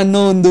ಮಾಡಿದ್ರಲ್ಲ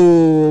ಅನ್ನೋ ಒಂದು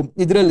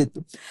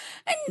ಇದ್ರಲ್ಲಿತ್ತು.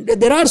 And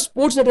there or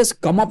sports that has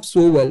come up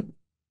so well.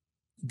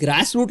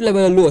 Grass root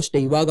level ಅಲ್ಲೂ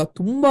ಅಷ್ಟೇ ಇವಾಗ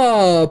ತುಂಬಾ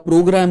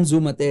ಪ್ರೋಗ್ರಾಮ್ಸ್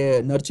ಮತ್ತೆ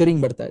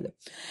ನರ್ಚರಿಂಗ್ ಬರ್ತಾ ಇದೆ.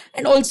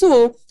 ಅಂಡ್ ಆಲ್ಸೋ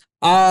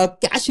ಆ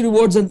ಕ್ಯಾಶ್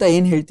ರಿವಾರ್ಡ್ಸ್ ಅಂತ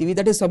ಏನ್ ಹೇಳ್ತೀವಿ,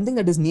 that is something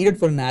that is needed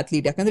for an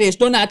athlete. ಯಾಕಂದ್ರೆ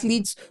ಎಷ್ಟೊಂದು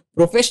ಅಥ್ಲೀಟ್ಸ್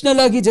ಪ್ರೊಫೆಷನಲ್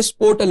ಆಗಿ ಜಸ್ಟ್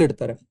ಸ್ಪೋರ್ಟ್ ಅಲ್ಲಿ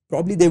ಇರ್ತಾರೆ,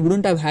 probably they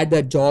wouldn't have had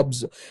that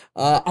jobs.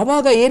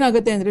 ಅವಾಗ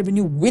ಏನಾಗುತ್ತೆ ಅಂದ್ರೆ, when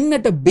you win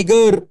at a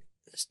bigger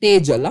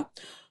stage ಅಲ್ಲ,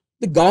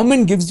 the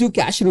government gives you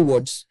cash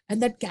rewards, and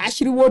that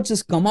cash rewards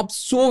is come up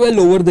so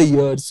well over the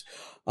years.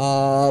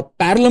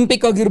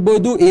 Paralympic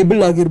ಆಗಿರ್ಬೋದು,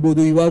 Abel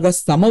ಆಗಿರ್ಬೋದು, ಇವಾಗ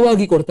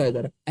ಸಮವಾಗಿ ಕೊಡ್ತಾ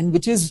ಇದ್ದಾರೆ. And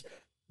which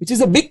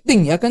is a big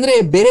thing. ಯಾಕಂದ್ರೆ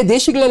ಬೇರೆ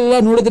ದೇಶಗಳೆಲ್ಲ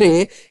ನೋಡಿದ್ರೆ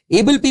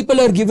Abel people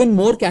are given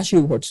more cash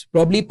rewards,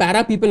 probably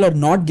para people are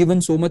not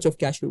given so much of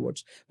cash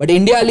rewards. But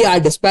India ಅಲ್ಲಿ ಆ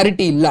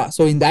ಡಿಸ್ಪ್ಯಾರಿಟಿ ಇಲ್ಲ.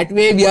 So in that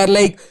way we are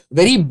like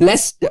very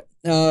blessed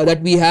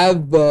that we have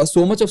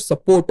so much of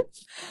support.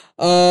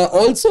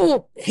 Also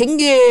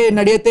ಹೆಂಗೆ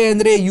ನಡೆಯುತ್ತೆ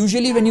ಅಂದ್ರೆ,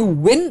 usually when you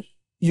win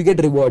you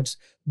get rewards,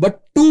 but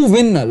to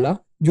win ಅಲ್ಲ,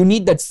 you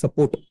need that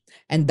support.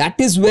 And that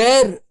is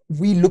where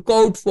we look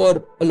out for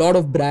a lot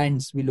of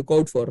brands, we look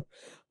out for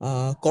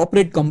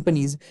corporate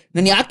companies.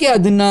 ನಾನು ಯಾಕೆ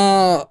ಅದನ್ನ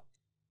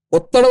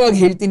ಒತ್ತಡವಾಗಿ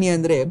ಹೇಳ್ತೀನಿ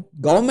ಅಂದ್ರೆ,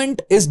 government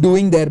is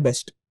doing there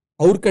best,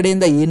 ಅವ್ರ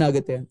ಕಡೆಯಿಂದ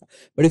ಏನಾಗುತ್ತೆ ಅಂತ.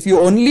 But if you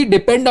only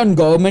depend on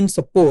government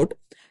support,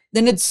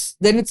 then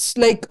it's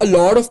like a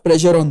lot of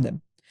pressure on them.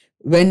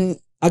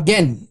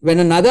 When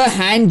another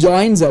hand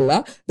joins Allah,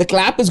 the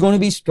clap is going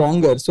to be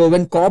stronger. So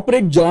when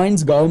corporate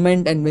joins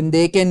government, and when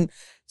they can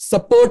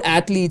support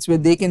athletes,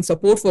 when they can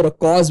support for a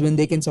cause, when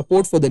they can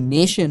support for the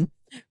nation,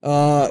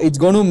 it's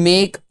going to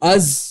make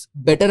us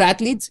better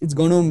athletes, it's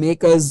going to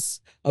make us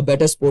a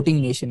better sporting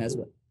nation as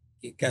well.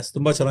 Yes,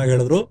 ತುಂಬಾ ಚೆನ್ನಾಗಿ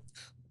ಹೇಳಿದ್ರು.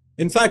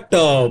 In fact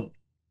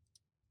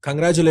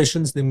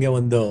congratulations, ನಿಮ್ಗೆ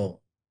ಒಂದು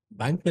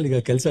bank ನಲ್ಲಿ ಈಗ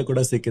ಕೆಲಸ ಕೂಡ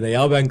ಸಿಕ್ಕಿದೆ.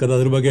 ಯಾವ ಬ್ಯಾಂಕ್ ಅದು,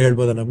 ಅದ್ರ ಬಗ್ಗೆ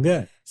ಹೇಳ್ಬೋದಾ ನಮ್ಗೆ?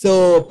 ಸೊ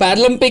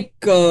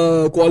ಪ್ಯಾರಾಲಿಂಪಿಕ್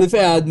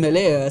ಕ್ವಾಲಿಫೈ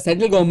ಆದ್ಮೇಲೆ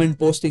ಸೆಂಟ್ರಲ್ ಗವರ್ಮೆಂಟ್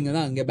ಪೋಸ್ಟಿಂಗ್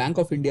ಹಂಗೆ ಬ್ಯಾಂಕ್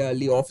ಆಫ್ ಇಂಡಿಯಾ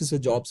ಅಲ್ಲಿ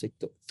ಆಫೀಸರ್ ಜಾಬ್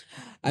ಸಿಕ್ತು.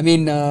 ಐ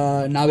ಮೀನ್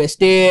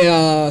ನಾವೆಷ್ಟೇ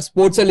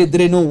ಸ್ಪೋರ್ಟ್ಸ್ ಅಲ್ಲಿ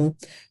ಇದ್ರೇನು,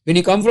 when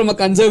you come from a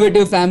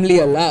conservative family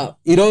ಅಲ್ಲ,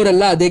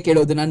 ಇರೋರೆಲ್ಲ ಅದೇ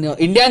ಕೇಳೋದು, ನಾನು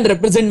ಇಂಡಿಯಾನ್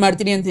ರೆಪ್ರೆಸೆಂಟ್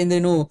ಮಾಡ್ತೀನಿ ಅಂತ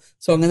ಅಂದ್ರೇನು,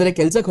 ಸೊ ಹಂಗಂದ್ರೆ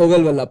ಕೆಲ್ಸಕ್ಕೆ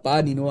ಹೋಗಲ್ವಲ್ಲಪ್ಪ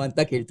ನೀನು ಅಂತ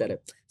ಕೇಳ್ತಾರೆ.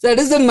 So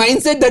that is the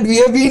mind set that we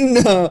have been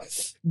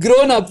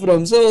grown up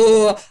from. So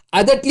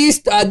at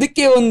least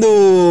ಅದಕ್ಕೆ ಒಂದು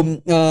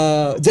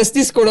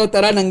ಜಸ್ಟಿಸ್ ಕೊಡೋ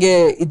ತರ ನಂಗೆ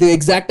ಇದು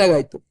exact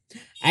ಆಗಾಯ್ತು.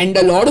 And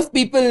a lot of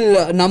people,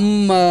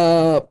 ನಮ್ಮ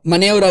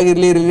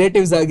ಮನೆಯವರಾಗಿರ್ಲಿ,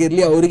 ರಿಲೇಟಿವ್ಸ್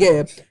ಆಗಿರ್ಲಿ, ಅವ್ರಿಗೆ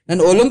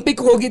ನಾನು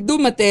ಒಲಿಂಪಿಕ್ ಹೋಗಿದ್ದು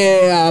ಮತ್ತೆ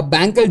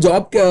ಬ್ಯಾಂಕ್ ಅಲ್ಲಿ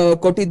ಜಾಬ್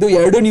ಕೊಟ್ಟಿದ್ದು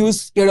ಎರಡು ನ್ಯೂಸ್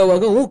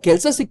ಕೇಳೋವಾಗ,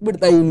 ಕೆಲಸ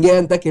ಸಿಕ್ಬಿಡ್ತಾ ಇವ್ಗೆ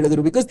ಅಂತ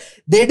ಕೇಳಿದ್ರು. Because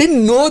they did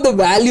know the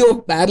value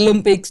of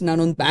Paralympics,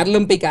 ನಾನೊಂದು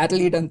ಪ್ಯಾರಾಲಿಂಪಿಕ್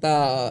ಅಥ್ಲೀಟ್ ಅಂತ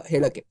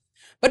ಹೇಳಕ್ಕೆ.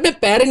 ಬಟ್ ಮೈ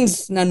ಪೇರೆಂಟ್ಸ್,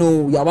 ನಾನು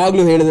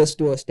ಯಾವಾಗ್ಲೂ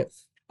ಹೇಳಿದಷ್ಟು ಅಷ್ಟೇ,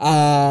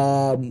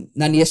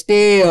 ನಾನು ಎಷ್ಟೇ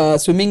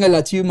ಸ್ವಿಮ್ಮಿಂಗ್ ಅಲ್ಲಿ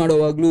ಅಚೀವ್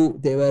ಮಾಡೋವಾಗ್ಲೂ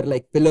ದೇವರ್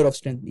ಲೈಕ್ ಪಿಲ್ಲರ್ ಆಫ್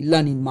ಸ್ಟ್ರೆಂತ್. ಇಲ್ಲ,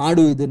 ನೀನ್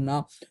ಮಾಡು ಇದನ್ನ,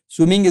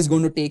 swimming is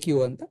gonna to take you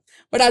ಅಂತ.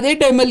 ಬಟ್ ಅದೇ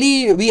ಟೈಮಲ್ಲಿ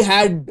ವಿ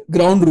ಹ್ಯಾಡ್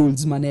ಗ್ರೌಂಡ್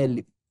ರೂಲ್ಸ್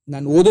ಮನೆಯಲ್ಲಿ.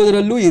 ನಾನು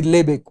ಓದೋದ್ರಲ್ಲೂ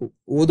ಇರ್ಲೇಬೇಕು,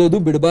 ಓದೋದು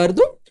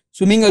ಬಿಡಬಾರ್ದು,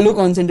 ಸ್ವಿಮ್ಮಿಂಗ್ ಅಲ್ಲೂ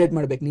ಕಾನ್ಸಂಟ್ರೇಟ್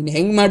ಮಾಡ್ಬೇಕು. ನೀನ್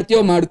ಹೆಂಗ್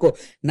ಮಾಡ್ತೀಯೋ ಮಾಡ್ಕೋ,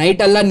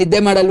 ನೈಟ್ ಎಲ್ಲ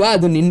ನಿದ್ದೆ ಮಾಡಲ್ವಾ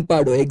ಅದು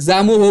ನಿನ್ಪಾಡು,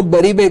 ಎಕ್ಸಾಮು ಹೋಗಿ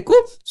ಬರಿಬೇಕು,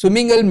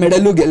 ಸ್ವಿಮ್ಮಿಂಗ್ ಅಲ್ಲಿ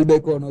ಮೆಡಲು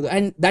ಗೆಲ್ಬೇಕು ಅನ್ನೋದು.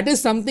 And that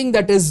is something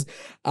that is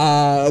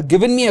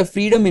given me a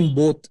freedom in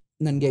both,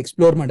 ನನಗೆ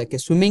ಎಕ್ಸ್ಪ್ಲೋರ್ ಮಾಡಕ್ಕೆ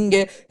ಸ್ವಿಮ್ಮಿಂಗ್ಗೆ.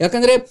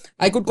 ಯಾಕಂದ್ರೆ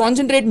I could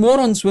concentrate more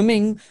on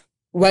swimming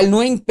while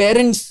knowing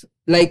parents,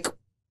 like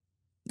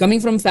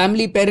coming from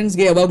family, parents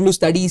ಗೆ ಯಾವಾಗ್ಲೂ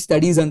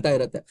ಸ್ಟಡೀಸ್ ಅಂತ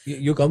ಇರುತ್ತೆ.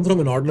 You come from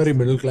an ordinary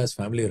middle class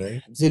family, right?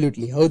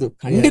 Absolutely, ಹೌದು,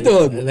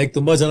 ಖಂಡಿತವಾಗಿ. Like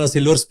ತುಂಬಾ ಜನ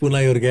ಸಿಲ್ವರ್ ಸ್ಪೂನ್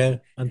ಇವ್ರಿಗೆ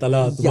ಅಂತಲ್ಲ,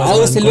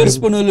 ಯಾವ ಸಿಲ್ವರ್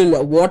ಸ್ಪೂನ್ ಇಲ್ಲ.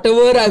 What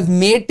ever I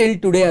made till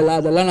today ಅಲ್ಲ,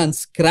 ಅದೆಲ್ಲ ನಾನು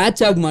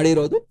ಸ್ಕ್ರಾಚ್ ಆಗಿ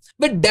ಮಾಡಿರೋದು.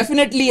 ಬಟ್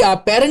ಡೆಫಿನೆಟ್ಲಿ ಆ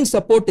ಪೇರೆಂಟ್ಸ್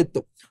ಸಪೋರ್ಟ್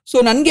ಇತ್ತು. ಸೊ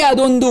ನನ್ಗೆ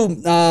ಅದೊಂದು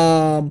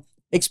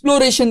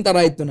ಎಕ್ಸ್ಪ್ಲೋರೇಷನ್ ತರ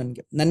ಇತ್ತು.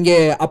 ನನ್ಗೆ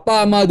ಅಪ್ಪ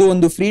ಅಮ್ಮ ಅದು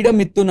ಒಂದು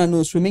ಫ್ರೀಡಮ್ ಇತ್ತು ನಾನು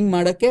ಸ್ವಿಮ್ಮಿಂಗ್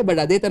ಮಾಡಕ್ಕೆ. ಬಟ್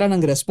ಅದೇ ತರ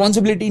ನಂಗೆ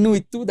ರೆಸ್ಪಾನ್ಸಿಬಿಲಿಟಿನೂ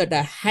ಇತ್ತು, that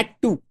I had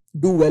to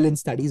do well in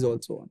studies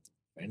also ಅಂತ.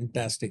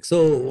 Fantastic. So,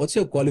 what's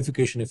your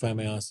qualification, if I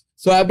may ask?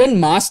 So I've done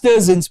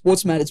masters in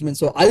sports management.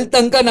 So ಅಲ್ಲಿ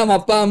ತನಕ ನಮ್ಮ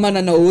ಅಪ್ಪ ಅಮ್ಮ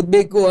ನನ್ನ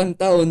ಓದ್ಬೇಕು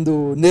ಅಂತ ಒಂದು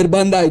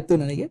ನಿರ್ಬಂಧ ಆಯ್ತು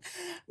ನನಗೆ.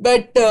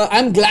 But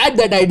I'm glad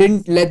that I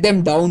didn't let them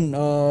down.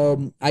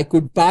 I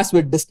could pass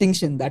with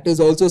distinction. That is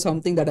also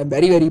something that I'm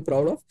very, very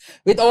proud of.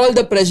 With all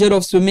the pressure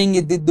of swimming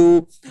ಇದ್ದಿದ್ದು,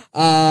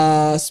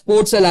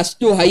 ಸ್ಪೋರ್ಟ್ಸ್ ಅಲ್ಲಿ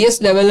ಅಷ್ಟು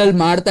highest level ಅಲ್ಲಿ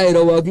ಮಾಡ್ತಾ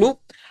ಇರೋವಾಗ್ಲೂ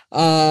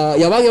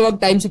ಯಾವಾಗ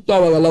time ಸಿಕ್ತೋ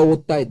ಅವಾಗೆಲ್ಲ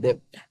ಓದ್ತಾ ಇದ್ದೆ.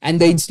 And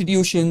the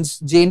institutions,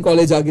 Jain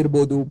college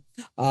ಆಗಿರ್ಬೋದು,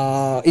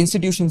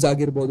 ಇನ್ಸ್ಟಿಟ್ಯೂಷನ್ಸ್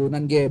ಆಗಿರ್ಬೋದು,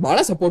 ನನ್ಗೆ ಬಹಳ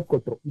ಸಪೋರ್ಟ್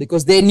ಕೊಟ್ರು.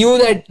 Because they knew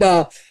that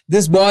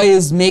this boy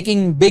is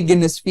making big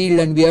in his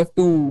field and we have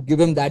to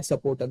give him that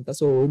support ಅಂತ.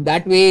 So in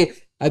that way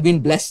I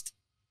been blessed.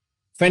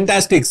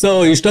 Fantastic. So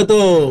ಇಷ್ಟೊತ್ತು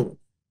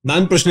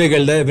ನಾನ್ ಪ್ರಶ್ನೆ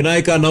ಕೇಳಿದೆ,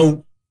 Vinayaka now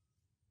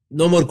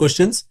no more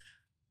questions.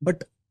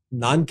 But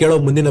ನಾನ್ ಕೇಳೋ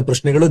ಮುಂದಿನ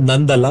ಪ್ರಶ್ನೆಗಳು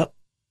ನಂದಲ್ಲ,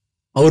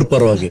 ಅವ್ರ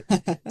ಪರವಾಗಿ.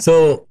 So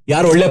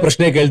ಯಾರು ಒಳ್ಳೆ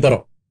ಪ್ರಶ್ನೆ ಕೇಳ್ತಾರೋ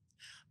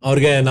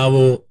ಅವ್ರಿಗೆ ನಾವು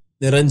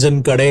ನಿರಂಜನ್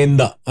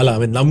ಕಡೆಯಿಂದ ಅಲ್ಲ,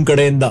 ನಮ್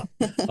ಕಡೆಯಿಂದ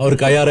ಅವ್ರ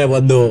ಕೈಯಾರೆ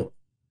ಒಂದು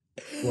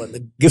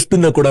ಗಿಫ್ಟ್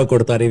ನ ಕೂಡ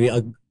ಕೊಡ್ತಾ ಇದೀವಿ.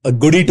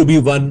 ಗುಡಿ to B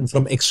one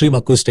from extreme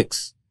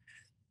acoustics.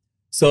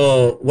 So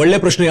ಒಳ್ಳೆ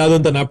ಪ್ರಶ್ನೆ ಯಾವ್ದು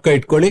ಅಂತ ನಾಪ್ಕ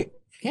ಇಟ್ಕೊಳ್ಳಿ.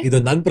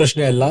 ಇದು ನನ್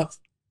ಪ್ರಶ್ನೆ ಅಲ್ಲ,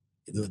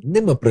 ಇದು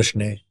ನಿಮ್ಮ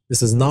ಪ್ರಶ್ನೆ.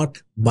 This is not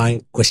my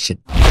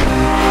question.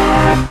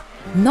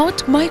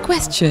 Not my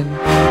question.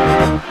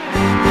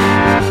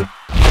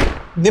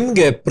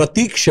 ನಿಮ್ಗೆ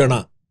ಪ್ರತಿ ಕ್ಷಣ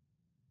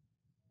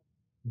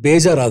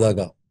ಬೇಜಾರಾದಾಗ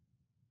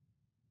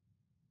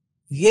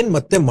ಏನ್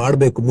ಮತ್ತೆ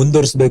ಮಾಡ್ಬೇಕು,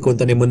 ಮುಂದುವರಿಸಬೇಕು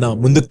ಅಂತ ನಿಮ್ಮನ್ನ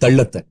ಮುಂದಕ್ಕೆ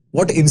ತಳ್ಳತ್ತೆ?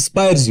 What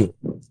inspires you?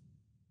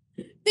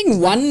 I think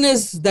one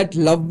is that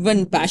love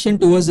and passion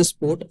towards the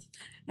sport,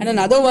 and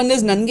another one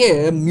is nange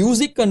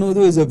music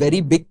ಅನ್ನೋದು is a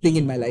very big thing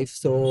in my life.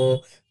 So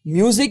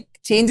music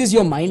changes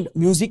your mind,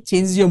 music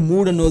changes your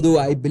mood ಅನ್ನೋದು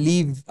I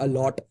believe a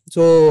lot.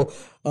 So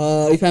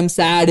if I'm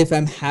sad, if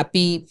I'm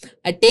happy,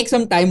 I take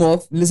some time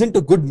off, listen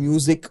to good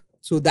music.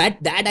 So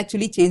that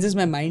actually changes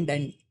my mind,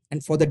 and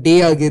for the day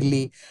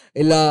ಆಗಿರ್ಲಿ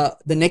ಇಲ್ಲ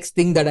the next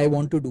thing that I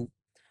want to do,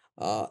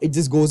 it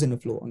just goes in a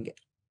flow. ಹಂಗೆ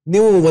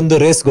ನೀವು ಒಂದು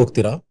ರೇಸ್ಗೆ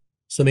ಹೋಗ್ತೀರಾ,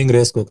 swimming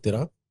ರೇಸ್ಗೆ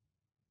ಹೋಗ್ತೀರಾ,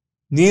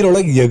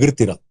 ನೀರೊಳಗೆ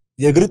ಎಗರ್ತೀರಾ.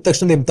 ಎಗರಿದ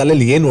ತಕ್ಷಣ ನಿಮ್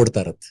ತಲೆಯಲ್ಲಿ ಏನ್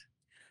ಓಡ್ತಾ ಇರತ್ತೆ?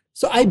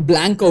 So I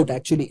blank out.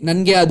 Actually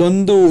ನನ್ಗೆ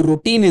ಅದೊಂದು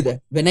ರೊಟೀನ್ ಇದೆ.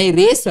 ವೆನ್ ಐ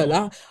ರೇಸ್ ಅಲ್ಲ,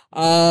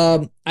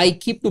 I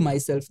keep to my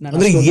self.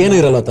 ಅಂದ್ರೆ ಏನು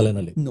ಇರಲ್ಲ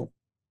ತಲೆನಲ್ಲಿ? ನೋ,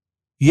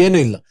 ಏನು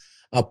ಇಲ್ಲ.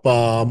 ಅಪ್ಪ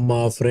ಅಮ್ಮ,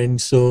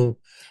 ಫ್ರೆಂಡ್ಸ್,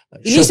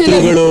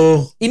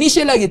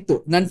 ಇನಿಷಿಯಲ್ ಆಗಿತ್ತು.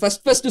 ನಾನು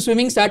ಫಸ್ಟ್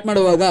ಸ್ವಿಮ್ಮಿಂಗ್ ಸ್ಟಾರ್ಟ್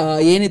ಮಾಡುವಾಗ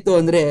ಏನಿತ್ತು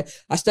ಅಂದ್ರೆ,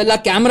 ಅಷ್ಟೆಲ್ಲ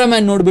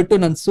ಕ್ಯಾಮ್ರಾಮ್ಯಾನ್ ನೋಡ್ಬಿಟ್ಟು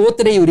ನಾನು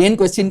ಸೋತ್ರೆ ಇವ್ರು ಏನ್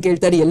ಕ್ವಶನ್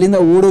ಕೇಳ್ತಾರೆ, ಎಲ್ಲಿಂದ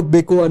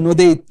ಓಡೋಗ್ಬೇಕು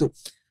ಅನ್ನೋದೇ ಇತ್ತು.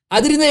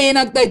 ಅದರಿಂದ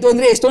ಏನಾಗ್ತಾ ಇತ್ತು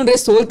ಅಂದ್ರೆ, ಎಷ್ಟೊಂದ್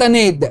ರೇಸ್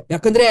ಸೋಲ್ತಾನೆ ಇದ್ದೆ.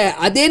 ಯಾಕಂದ್ರೆ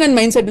ಅದೇ ನನ್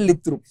ಮೈಂಡ್ ಸೆಟ್ ಅಲ್ಲಿ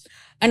ಇತ್ತು.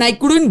 And I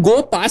couldn't go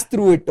pass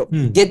through it.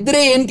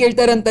 ಗೆದ್ರೆ ಏನ್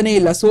ಕೇಳ್ತಾರೆ ಅಂತಾನೆ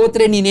ಇಲ್ಲ,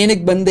 ಸೋತ್ರೆ ನೀನ್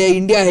ಏನಕ್ಕೆ ಬಂದೆ,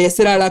 ಇಂಡಿಯಾ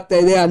ಹೆಸರು ಹಾಳಾಗ್ತಾ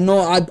ಇದೆ ಅನ್ನೋ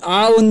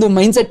ಆ ಒಂದು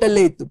ಮೈಂಡ್ ಸೆಟ್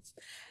ಅಲ್ಲೇ ಇತ್ತು.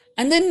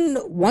 And then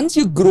once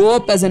you grow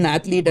up as an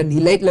athlete, and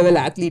elite level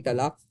athlete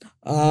ಅಲ್ಲ,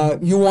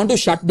 you want to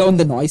shut down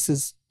the noises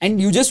and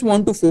you just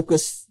want to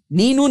focus.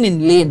 ನೀನು ನಿನ್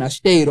ಲೇನ್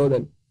ಅಷ್ಟೇ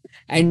ಇರೋದಲ್ಲಿ.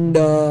 And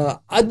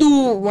adu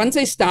once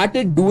I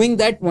started doing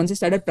that, once I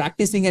started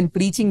practicing and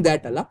preaching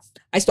that alla,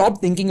 I stopped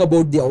thinking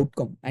about the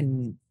outcome. And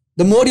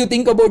the more you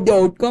think about the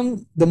outcome,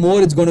 the more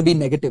it's going to be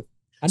negative.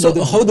 So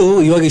ಹೌದು,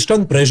 ಇವಾಗ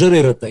ಇಷ್ಟೊಂದು pressure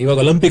ಇರುತ್ತೆ. ಇವಾಗ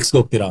Olympics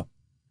ಹೋಗ್ತೀರಾ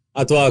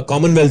ಅಥವಾ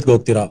Commonwealth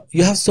ಹೋಗ್ತೀರಾ,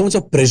 you have so much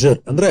of pressure.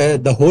 ಅಂದ್ರೆ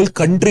the whole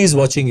country is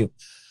watching you.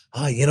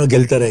 ಏನೋ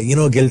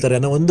ಗೆಲ್ತಾರೆ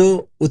ಅನ್ನೋ ಒಂದು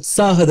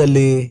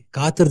ಉತ್ಸಾಹದಲ್ಲಿ,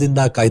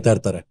 ಕಾತರದಿಂದ ಕಾಯ್ತಾ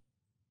ಇರ್ತಾರೆ.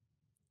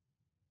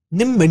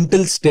 ನಿಮ್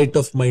ಮೆಂಟಲ್ ಸ್ಟೇಟ್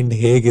ಆಫ್ ಮೈಂಡ್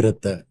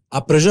ಹೇಗಿರುತ್ತೆ? ಆ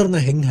ಪ್ರೆಷರ್ ನ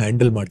ಹೆಂಗ್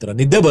ಹ್ಯಾಂಡಲ್ ಮಾಡ್ತೀರಾ?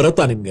 ನಿದ್ದೆ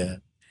ಬರುತ್ತಾ ನಿಮ್ಗೆ?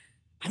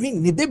 ಐ ಮೀನ್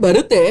ನಿದ್ದೆ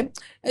ಬರುತ್ತೆ.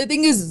 ಐ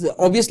ಥಿಂಕ್ ಇಸ್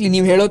ಆಬ್ವಿಯಸ್ಲಿ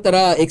ನೀವು ಹೇಳೋ ತರ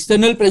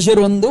ಎಕ್ಸ್ಟರ್ನಲ್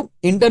ಪ್ರೆಷರ್ ಒಂದು,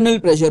 ಇಂಟರ್ನಲ್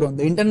ಪ್ರೆಷರ್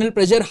ಒಂದು. Internal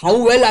pressure, how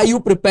well are you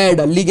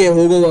prepared ಅಲ್ಲಿಗೆ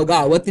ಹೋಗುವಾಗ,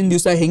 ಅವತ್ತಿನ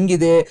ದಿವಸ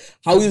ಹೆಂಗಿದೆ,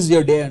 ಹೌ ಇಸ್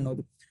ಯೋರ್ ಡೇ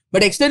ಅನ್ನೋದು.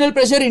 But external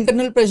pressure,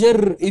 internal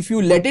pressure, if you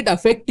let it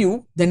affect you,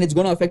 then it's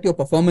gonna affect your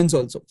performance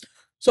also.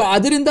 So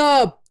ಅದರಿಂದ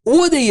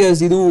over the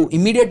years ಇದು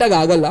immediate ಆಗಿ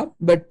ಆಗಲ್ಲ.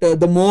 But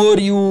the more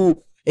you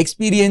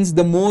experience,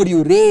 the more you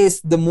race,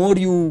 the more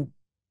you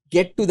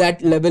get to that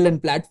level and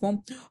platform,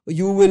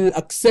 you will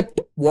accept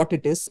what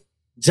it is.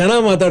 ಜನ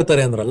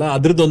ಮಾತಾಡ್ತಾರೆ ಅಂದ್ರಲ್ಲ,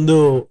 ಅದ್ರದ್ದೊಂದು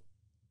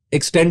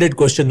extended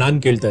question ನಾನ್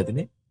ಕೇಳ್ತಾ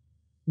ಇದ್ದೀನಿ.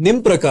 ನಿಮ್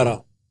ಪ್ರಕಾರ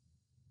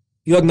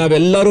ಇವಾಗ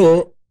ನಾವೆಲ್ಲರೂ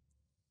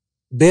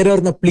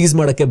ಬೇರೆಯವ್ರನ್ನ ಪ್ಲೀಸ್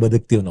ಮಾಡಕ್ಕೆ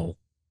ಬದುಕ್ತೀವಿ ನಾವು,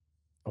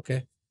 ಓಕೆ,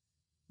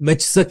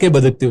 ಮೆಚ್ಸಕ್ಕೆ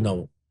ಬದುಕ್ತೀವಿ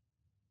ನಾವು.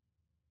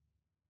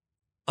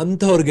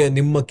 ಅಂಥವ್ರಿಗೆ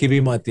ನಿಮ್ಮ ಕಿವಿ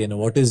ಮಾತೇನು?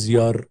 What is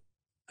your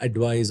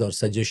advice R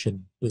suggestion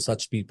to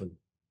such people?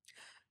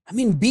 I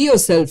mean, be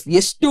yourself.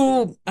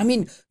 I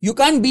mean, you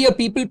can't be a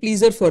people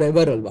pleaser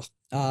forever, alva.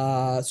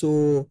 So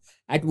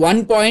at one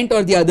point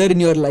or the other in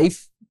your life,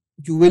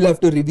 you will have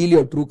to reveal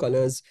your true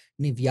colors.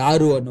 Neev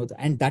yaru annodu,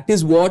 and that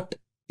is what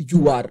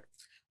you are.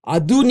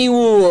 Adu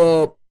neevu,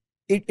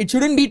 it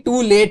shouldn't be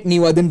too late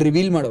neevu adan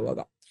reveal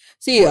maduvaga.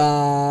 See,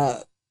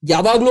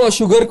 yavaglu a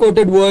sugar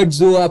coated words,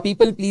 a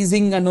people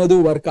pleasing annodu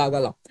work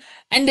agala,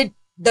 and it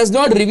does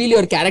not reveal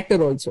your character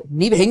also.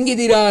 ನೀವ್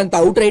ಹೆಂಗಿದ್ದೀರಾ ಅಂತ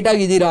out right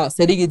ಆಗಿದ್ದೀರಾ,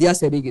 ಸರಿಗಿದ್ಯಾ,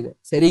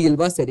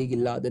 ಸರಿಗಿಲ್ವಾ,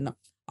 ಸರಿಗಿಲ್ಲ,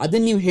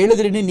 ಅದನ್ನ ನೀವು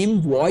ಹೇಳಿದ್ರೇನೆ, ನಿಮ್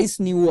voice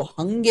ನೀವು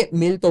ಹಂಗೆ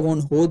ಮೇಲ್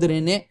ತಗೊಂಡ್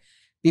ಹೋದ್ರೇನೆ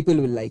people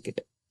will like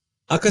it.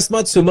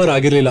 ಅಕಸ್ಮಾತ್ ಸ್ವಿಮ್ಮರ್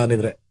ಆಗಿರ್ಲಿಲ್ಲ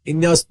ಅಂದಿದ್ರೆ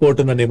ಇನ್ಯಾವ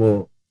ಸ್ಪೋರ್ಟ್ ನ ನೀವು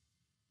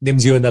ನಿಮ್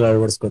ಜೀವನದಲ್ಲಿ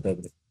ಅಳವಡಿಸ್ಕೊತಾ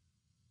ಇದ್ರಿ?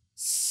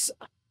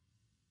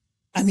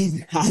 I mean,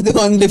 ಅದು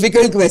ಒಂದು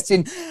difficult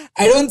question.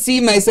 I don't see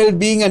my self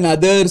being an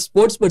other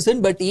sports person,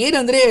 but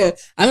ಏನಂದ್ರೆ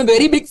I am A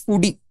very big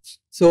foodie.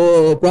 So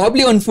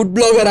probably ಒಂದು ಫುಡ್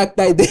ಬ್ಲಾಗರ್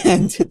ಆಗ್ತಾ ಇದ್ದೆ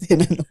ಅನ್ಸುತ್ತೆ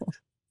ನಾನು.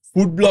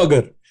 Food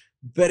blogger,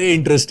 very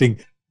interesting.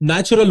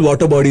 Natural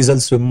water bodies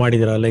ಅಲ್ಲಿ swim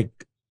ಮಾಡಿದಿರಾ, like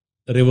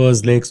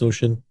reverse, lakes,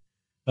 ocean?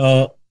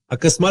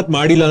 ಅಕಸ್ಮಾತ್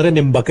ಮಾಡಿಲ್ಲ ಅಂದ್ರೆ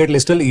ನಿಮ್ ಬಕೆಟ್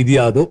ಲಿಸ್ಟ್ ಅಲ್ಲಿ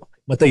ಇದೆಯಾ ಅದು,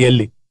 ಮತ್ತೆ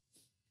ಎಲ್ಲಿ?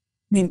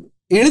 ಮೀನ್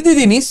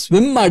ಇಳಿದಿದ್ದೀನಿ,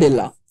 ಸ್ವಿಮ್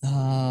ಮಾಡಿಲ್ಲ.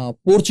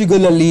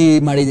 ಪೋರ್ಚುಗಲ್ ಅಲ್ಲಿ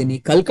ಮಾಡಿದ್ದೀನಿ,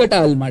 ಕಲ್ಕಟಾ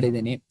ಅಲ್ಲಿ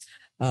ಮಾಡಿದ್ದೀನಿ,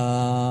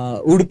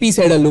 ಉಡುಪಿ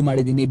ಸೈಡ್ ಅಲ್ಲೂ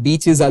ಮಾಡಿದ್ದೀನಿ,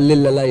 ಬೀಚಸ್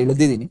ಅಲ್ಲೆಲ್ಲ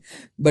ಇಳಿದಿದ್ದೀನಿ.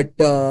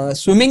 ಬಟ್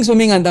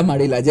ಸ್ವಿಮ್ಮಿಂಗ್ ಅಂತ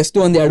ಮಾಡಿಲ್ಲ. ಜಸ್ಟ್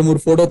ಒಂದ್ 2-3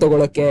 ಫೋಟೋ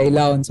ತಗೊಳಕ್ಕೆ, ಇಲ್ಲ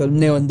ಒಂದ್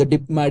ಸ್ವಲ್ಪನೇ ಒಂದು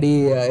ಡಿಪ್ ಮಾಡಿ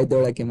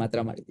ಎದ್ದೊಳಕ್ಕೆ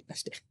ಮಾತ್ರ ಮಾಡಿದ್ದೀನಿ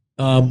ಅಷ್ಟೇ.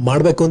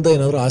 ಮಾಡ್ಬೇಕು ಅಂತ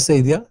ಏನಾದ್ರು ಆಸೆ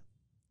ಇದೆಯಾ?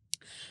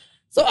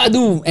 ಸೊ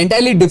ಅದು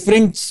ಎಂಟೈರ್ಲಿ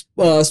ಡಿಫ್ರೆಂಟ್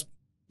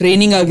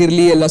ಟ್ರೈನಿಂಗ್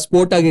ಆಗಿರ್ಲಿ, ಎಲ್ಲ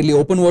ಸ್ಪೋರ್ಟ್ ಆಗಿರ್ಲಿ.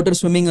 ಓಪನ್ ವಾಟರ್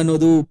ಸ್ವಿಮ್ಮಿಂಗ್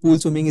ಅನ್ನೋದು, pool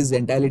swimming is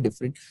entirely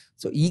different.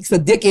 So ಈಗ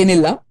ಸದ್ಯಕ್ಕೆ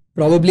ಏನಿಲ್ಲ,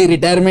 ಪ್ರಾಬಬ್ಲಿ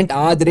ರಿಟೈರ್ಮೆಂಟ್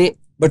ಆದ್ರೆ.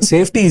 But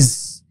safety is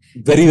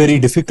very very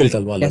difficult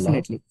ಅಲ್ವಾ?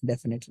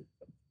 Definitely.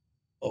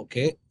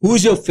 Okay. Who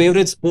is your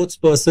favorite sports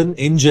person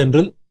in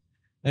general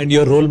and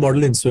your role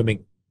model in swimming?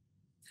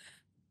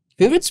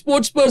 Favourite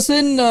sports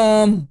person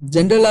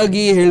general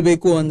ಆಗಿ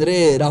ಹೇಳ್ಬೇಕು ಅಂದ್ರೆ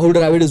Rahul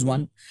Dravid is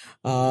one.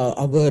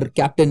 Hour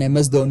captain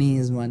MS Dhoni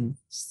is one.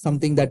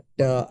 Something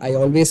that I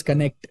always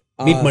connect.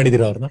 Meet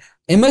ಮಾಡಿದಿರಾ ಅವ್ರನ್ನ?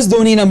 MS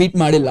ಧೋನಿನ meet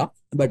ಮಾಡಿಲ್ಲ,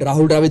 but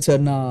Rahul Dravid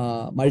ಸರ್ನ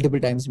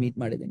multiple times meet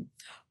ಮಾಡಿದ್ದೀನಿ.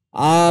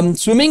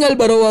 Swimming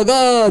ಅಲ್ಲಿ ಬರುವಾಗ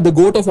the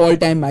goat of all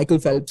time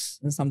Michael Phelps,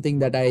 something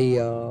that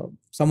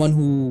someone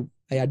who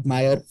I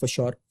admire for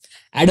sure.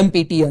 Adam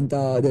Peaty anta,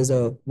 there's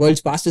a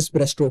world's fastest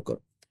breaststroker.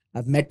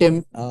 I've met him,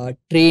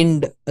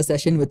 trained a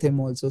session with him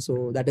also, so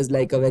that is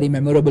like a very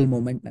memorable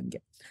moment nange.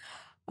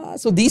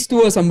 So these two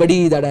are somebody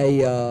that I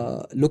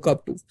look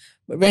up to.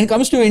 But when it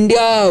comes to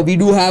India, we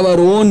do have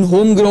our own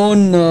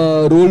homegrown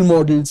role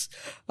models.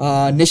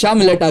 Nisha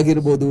Millet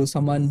agirbodu,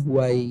 someone who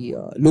I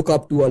look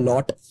up to a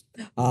lot.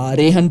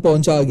 Rehan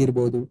Poncha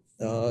agirbodu,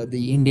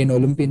 the Indian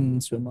Olympian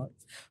swimmer.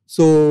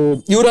 So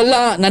ಇವರೆಲ್ಲ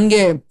ನನ್ಗೆ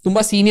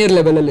ತುಂಬಾ senior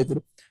level ಅಲ್ಲಿ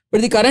ಇದ್ರು.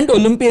 But the current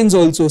olympians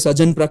also,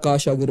 Sajan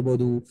Prakash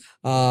ಆಗಿರ್ಬೋದು,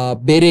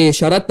 ಬೇರೆ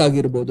ಶರತ್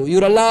ಆಗಿರ್ಬೋದು,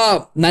 ಇವರೆಲ್ಲ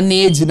ನನ್ನ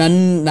ಏಜ್,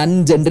 ನನ್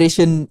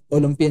ಜನರೇಷನ್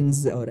ಒಲಿಂಪಿಯನ್ಸ್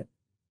ಅವರೇ.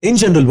 In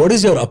general, what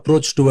is your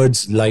approach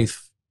towards life?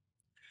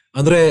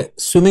 ಅಂದ್ರೆ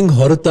ಸ್ವಿಮ್ಮಿಂಗ್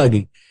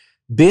ಹೊರತಾಗಿ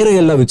ಬೇರೆ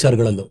ಎಲ್ಲ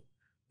ವಿಚಾರಗಳಲ್ಲೂ,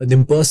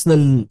 ನಿಮ್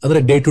ಪರ್ಸನಲ್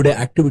ಅಂದ್ರೆ ಡೇ ಟು ಡೇ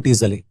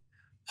ಆಕ್ಟಿವಿಟೀಸ್ ಅಲ್ಲಿ,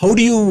 how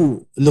do you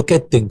look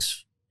at things?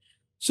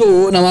 So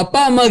ನಮ್ಮ ಅಪ್ಪ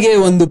ಅಮ್ಮಗೆ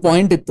ಒಂದು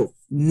ಪಾಯಿಂಟ್ ಇತ್ತು,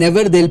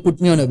 never they'll put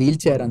me on a wheel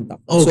chair ಅಂತ.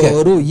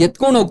 ಅವರು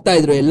ಎತ್ಕೊಂಡು ಹೋಗ್ತಾ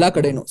ಇದ್ರು ಎಲ್ಲಾ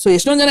ಕಡೆನು. ಸೊ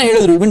ಎಷ್ಟೊಂದ್ ಜನ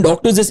ಹೇಳಿದ್ರು, ಇವನ್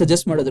ಡಾಕ್ಟರ್ಸ್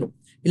ಸಜೆಸ್ಟ್ ಮಾಡಿದ್ರು,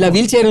 ಇಲ್ಲ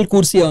ವೀಲ್ ಚೇರ್ ಅಲ್ಲಿ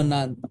ಕೂರ್ಸಿ ಅವನ್ನ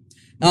ಅಂತ.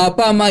 ನಮ್ಮ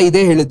ಅಪ್ಪ ಅಮ್ಮ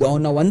ಇದೇ ಹೇಳಿದ್ದು,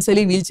 ಅವ್ನ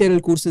ಒಂದ್ಸಲಿ ವೀಲ್ ಚೇರ್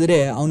ಅಲ್ಲಿ ಕೂರ್ಸಿದ್ರೆ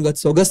ಅವ್ನ್ಗ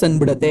ಅದ್ ಸೊಗಸ್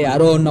ಅನ್ಬಿಡತ್ತೆ,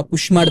 ಯಾರೋ ಅವ್ನ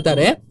ಪುಷ್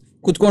ಮಾಡ್ತಾರೆ,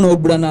 ಕುತ್ಕೊಂಡು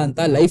ಹೋಗ್ಬಿಡೋಣ ಅಂತ.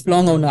 ಲೈಫ್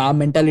ಲಾಂಗ್ ಅವ್ನ ಆ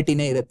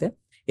ಮೆಂಟಾಲಿಟಿನೇ ಇರುತ್ತೆ.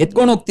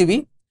 ಎತ್ಕೊಂಡು ಹೋಗ್ತೀವಿ,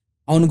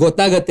 ಅವ್ನ್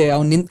ಗೊತ್ತಾಗತ್ತೆ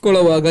ಅವ್ನ್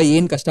ನಿಂತ್ಕೊಳ್ಳೋವಾಗ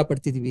ಏನ್ ಕಷ್ಟ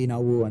ಪಡ್ತಿದೀವಿ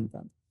ನಾವು ಅಂತ.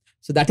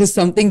 So that is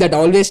something that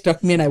always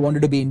struck me and I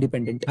wanted to be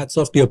independent. Hats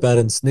off to your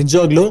parents,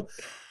 ನಿಜವಾಗ್ಲೂ.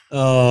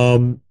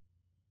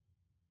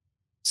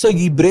 ಸೊ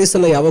ಈ ಬ್ರೇಸ್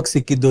ಎಲ್ಲ ಯಾವಾಗ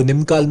ಸಿಕ್ಕಿದ್ದು?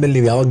 ನಿಮ್ ಕಾಲ್ ಮೇಲೆ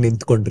ನೀವು ಯಾವಾಗ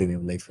ನಿಂತ್ಕೊಂಡ್ರಿ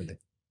ನಿಮ್ ಲೈಫ್ ಅಲ್ಲಿ?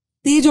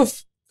 ಏಜ್ ಆಫ್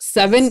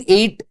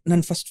 7-8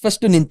 ನಾನು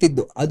ಫಸ್ಟ್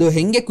ನಿಂತಿದ್ದು. ಅದು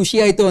ಹೆಂಗೆ ಖುಷಿ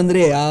ಆಯ್ತು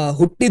ಅಂದ್ರೆ, ಆ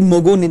ಹುಟ್ಟಿದ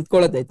ಮಗು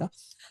ನಿಂತ್ಕೊಳ್ಳೋದಾಯ್ತಾ,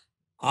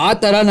 ಆ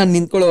ತರ ನಾನು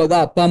ನಿಂತ್ಕೊಳ್ಳುವಾಗ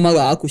ಅಪ್ಪ ಅಮ್ಮಗ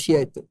ಆ ಖುಷಿ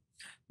ಆಯ್ತು.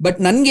 ಬಟ್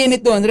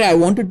ನನ್ಗೇನಿತ್ತು ಅಂದ್ರೆ, I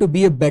wanted to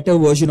B A better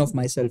version of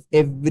my self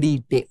every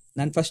day.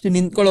 ನಾನು ಫಸ್ಟ್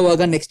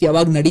ನಿಂತ್ಕೊಳ್ಳುವಾಗ ನೆಕ್ಸ್ಟ್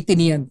ಯಾವಾಗ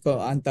ನಡಿತೀನಿ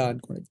ಅಂತ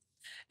ಅನ್ಕೊಂಡಿದ್ದೆ.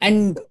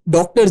 ಅಂಡ್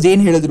ಡಾಕ್ಟರ್ಸ್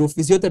ಏನ್ ಹೇಳಿದ್ರು,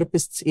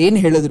 ಫಿಸಿಯೋಥೆರಪಿಸ್ಟ್ ಏನ್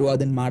ಹೇಳಿದ್ರು,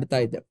 ಅದನ್ನ ಮಾಡ್ತಾ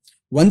ಇದ್ದೆ.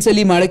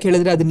 ಒಂದ್ಸಲಿ ಮಾಡಕ್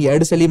ಹೇಳಿದ್ರೆ ಅದನ್ನ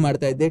 2 ಸಲಿ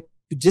ಮಾಡ್ತಾ ಇದ್ದೆ,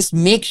 to just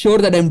make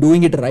sure that I am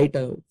doing it right.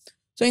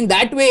 So in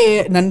that way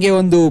ನನ್ಗೆ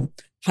ಒಂದು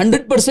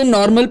 100%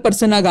 ನಾರ್ಮಲ್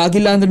ಪರ್ಸನ್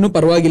ಆಗಿಲ್ಲ ಅಂದ್ರೂ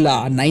ಪರವಾಗಿಲ್ಲ,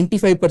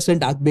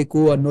 95%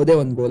 ಆಗ್ಬೇಕು ಅನ್ನೋದೇ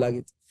ಒಂದು ಗೋಲ್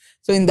ಆಗಿತ್ತು.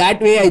 So in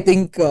that way I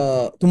think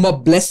ತುಂಬಾ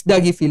ಬ್ಲೆಸ್ಡ್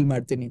ಆಗಿ ಫೀಲ್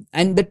ಮಾಡ್ತೀನಿ.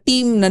 ಅಂಡ್ ದ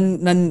ಟೀಮ್,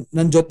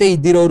 ನನ್ ಜೊತೆ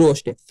ಇದ್ದಿರೋರು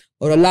ಅಷ್ಟೇ,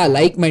 ಅವರೆಲ್ಲ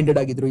ಲೈಕ್ ಮೈಂಡೆಡ್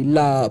ಆಗಿದ್ರು, ಇಲ್ಲ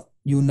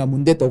ಇವನ್ನ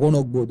ಮುಂದೆ ತಗೊಂಡ್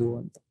ಹೋಗ್ಬೋದು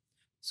ಅಂತ.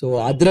 ಸೊ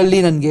ಅದ್ರಲ್ಲಿ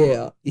ನನ್ಗೆ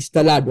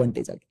ಇಷ್ಟೆಲ್ಲ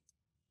ಅಡ್ವಾಂಟೇಜ್ ಆಗಿದೆ.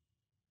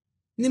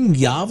 ನಿಮ್ಗೆ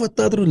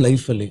ಯಾವತ್ತಾದ್ರೂ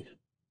ಲೈಫ್ ಅಲ್ಲಿ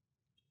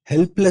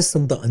ಹೆಲ್ಪ್ಲೆಸ್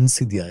ಅಂತ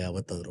ಅನ್ಸಿದ್ಯಾ?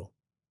 ಯಾವತ್ತಾದ್ರೂ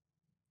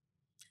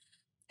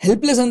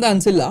ಹೆಲ್ಪ್ಲೆಸ್ ಅಂತ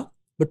ಅನ್ಸಿಲ್ಲ,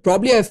 but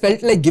probably I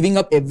felt like giving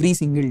up every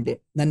single day.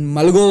 ನನ್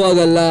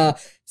ಮಲಗೋವಾಗೆಲ್ಲ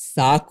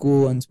ಸಾಕು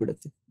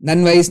ಅನ್ಸ್ಬಿಡುತ್ತೆ.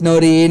 ನನ್ನ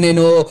ವಯಸ್ಸಿನವ್ರು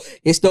ಏನೇನೋ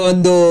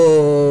ಎಷ್ಟೊಂದು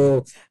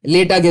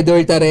ಲೇಟ್ ಆಗಿ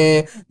ಎದ್ದೇಳ್ತಾರೆ,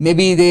 may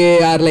be they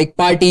are like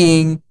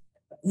parting.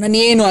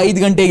 ನಾನೇನು 5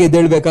 ಗಂಟೆಗೆ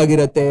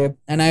ಎದ್ದೇಳ್ಬೇಕಾಗಿರತ್ತೆ,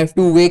 and I have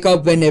to wake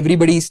up when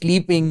everybody is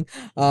sleeping,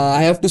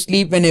 I have to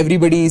sleep when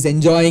everybody is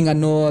enjoying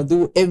ಅನ್ನೋದು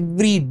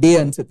every day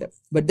ಅನ್ಸುತ್ತೆ.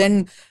 ಬಟ್ ದೆನ್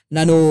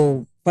ನಾನು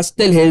ಫಸ್ಟ್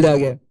ಅಲ್ಲಿ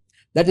ಹೇಳ್ದಾಗೆ,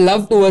 that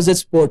love towards a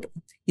sport,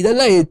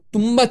 ಇದೆಲ್ಲ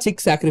ತುಂಬಾ ಚಿಕ್ಕ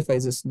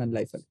ಸ್ಯಾಕ್ರಿಫೈಸಸ್ ನನ್ನ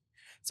ಲೈಫಲ್ಲಿ.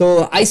 So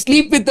I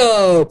sleep with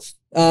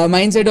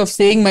mind set of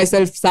saying my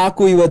self,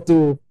 ಸಾಕು ಇವತ್ತು,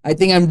 I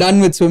think I am done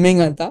with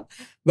swimming ಅಂತ.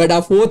 ಬಟ್ ಆ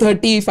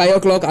 4:30, 5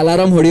 o'clock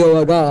ಅಲಾರಾಮ್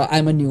ಹೊಡೆಯುವಾಗ I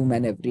am a new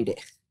man every day.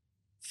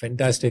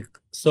 Fantastic.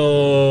 So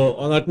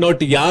on that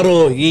note, ಯಾರು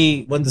ಈ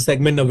ಒಂದು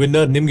segment ನ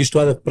winner? ನಿಮ್ಗೆ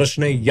ಇಷ್ಟವಾದ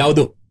ಪ್ರಶ್ನೆ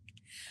ಯಾವುದು?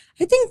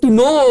 ಐ ಥಿಂಕ್ ಟು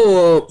ನೋ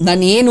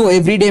ನಾನು ಏನು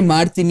ಎವ್ರಿ ಡೇ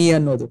ಮಾಡ್ತೀನಿ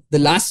ಅನ್ನೋದು,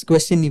 ದ ಲಾಸ್ಟ್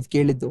ಕ್ವೆಶ್ಚನ್ ನೀವು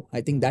ಕೇಳಿದ್ದು,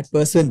 I think that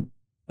person.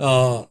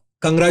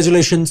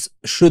 Congratulations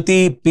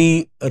Shruti P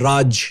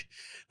Raj,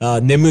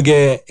 ನಿಮಗೆ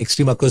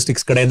ಎಕ್ಸ್ಟ್ರೀಮ್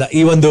ಅಕೋಸ್ಟಿಕ್ಸ್ ಕಡೆಯಿಂದ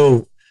ಈ ಒಂದು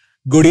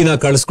ಗುಡಿನ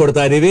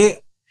ಕಳಿಸ್ಕೊಡ್ತಾ ಇದೀವಿ.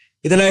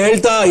 ಇದನ್ನ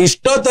ಹೇಳ್ತಾ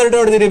ಇಷ್ಟೊತ್ತು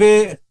ಹೊಡೆದಿದೀವಿ.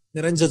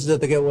 ನಿರಂಜನ್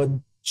ಜೊತೆಗೆ ಒಂದ್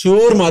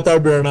ಚೂರ್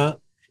ಮಾತಾಡ್ಬಿಡೋಣ,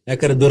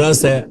 ಯಾಕಂದ್ರೆ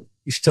ದುರಾಸೆ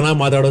ಇಷ್ಟ ಚೆನ್ನಾಗಿ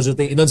ಮಾತಾಡೋ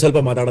ಜೊತೆ ಇನ್ನೊಂದ್ ಸ್ವಲ್ಪ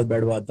ಮಾತಾಡೋದು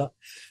ಬೇಡವಾ ಅಂತ.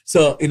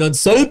 ಸೊ ಇನ್ನೊಂದ್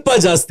ಸ್ವಲ್ಪ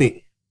ಜಾಸ್ತಿ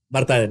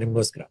ಬರ್ತಾ ಇದೆ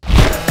ನಿಮ್ಗೋಸ್ಕರ.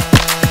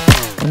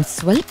 ಒಂದ್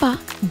ಸ್ವಲ್ಪ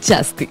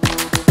ಜಾಸ್ತಿ.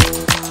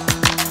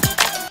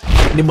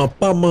 ನಿಮ್ಮ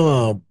ಅಪ್ಪ ಅಮ್ಮ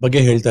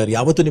ಬಗ್ಗೆ ಹೇಳ್ತಾರೆ,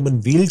 ಯಾವತ್ತು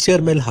ನಿಮ್ಮನ್ನ ವೀಲ್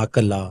ಚೇರ್ ಮೇಲೆ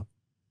ಹಾಕಲ್ಲ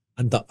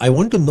ಅಂತ. I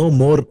want to know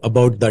more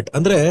about that.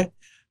 ಅಂದ್ರೆ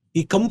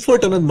ಈ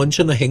ಕಂಫರ್ಟ್ ಅನ್ನೋದು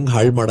ಮನುಷ್ಯನ ಹೆಂಗ್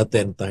ಹಾಳು ಮಾಡತ್ತೆ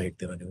ಅಂತ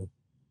ಹೇಳ್ತೀರಾ ನೀವು?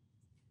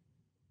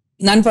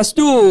 ನಾನ್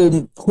ಫಸ್ಟು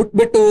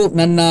ಹುಟ್ಬಿಟ್ಟು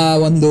ನನ್ನ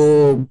ಒಂದು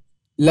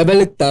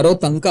ಲೆವೆಲ್ ತರೋ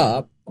ತನಕ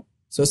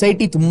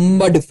ಸೊಸೈಟಿ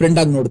ತುಂಬಾ ಡಿಫ್ರೆಂಟ್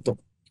ಆಗಿ ನೋಡ್ತು.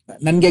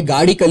 ನನ್ಗೆ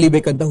ಗಾಡಿ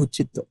ಕಲಿಬೇಕಂತ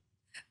ಹುಚ್ಚಿತ್ತು.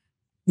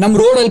 ನಮ್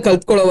ರೋಡ್ ಅಲ್ಲಿ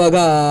ಕಲ್ತ್ಕೊಳ್ಳೋವಾಗ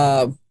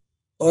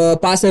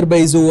ಪಾಸರ್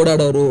ಬೈಸು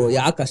ಓಡಾಡೋರು,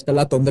 ಯಾಕೆ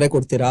ಅಷ್ಟೆಲ್ಲ ತೊಂದರೆ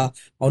ಕೊಡ್ತೀರಾ,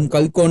 ಅವ್ನ್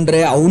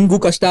ಕಲ್ತ್ಕೊಂಡ್ರೆ ಅವನ್ಗೂ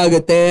ಕಷ್ಟ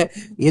ಆಗತ್ತೆ,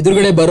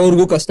 ಎದುರುಗಡೆ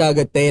ಬರೋರ್ಗೂ ಕಷ್ಟ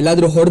ಆಗತ್ತೆ,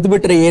 ಎಲ್ಲಾದ್ರೂ ಹೊಡೆದ್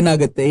ಬಿಟ್ರೆ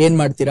ಏನಾಗತ್ತೆ, ಏನ್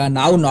ಮಾಡ್ತೀರಾ,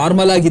 ನಾವು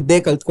ನಾರ್ಮಲ್ ಆಗಿದ್ದೇ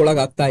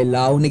ಕಲ್ತ್ಕೊಳಕ್ ಆಗ್ತಾ ಇಲ್ಲ,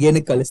 ಅವನಿಗೆ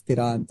ಏನಕ್ಕೆ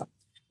ಕಲಿಸ್ತೀರಾ ಅಂತ.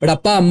 ಬಟ್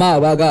ಅಪ್ಪ ಅಮ್ಮ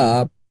ಅವಾಗ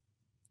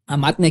ಆ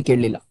ಮಾತನ್ನೇ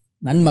ಕೇಳಲಿಲ್ಲ.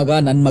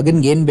 ನನ್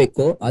ಮಗನ್ಗೆ ಏನ್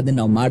ಬೇಕೋ ಅದನ್ನ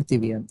ನಾವು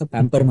ಮಾಡ್ತೀವಿ ಅಂತ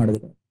ಪ್ಯಾಂಪರ್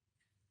ಮಾಡಿದ್ರು.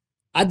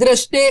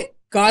 ಅದ್ರಷ್ಟೇ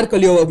ಕಾರ್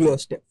ಕಲಿಯೋವಾಗ್ಲೂ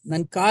ಅಷ್ಟೇ,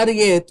 ನನ್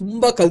ಕಾರಿಗೆ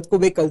ತುಂಬಾ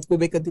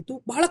ಕಲ್ತ್ಕೋಬೇಕಂತಿತ್ತು.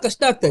 ಬಹಳ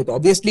ಕಷ್ಟ ಆಗ್ತಾ ಇತ್ತು.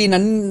 ಆಬ್ವಿಯಸ್ಲಿ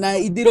ನನ್ನ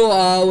ಇದ್ದಿರೋ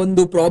ಆ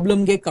ಒಂದು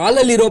ಪ್ರಾಬ್ಲಮ್ಗೆ,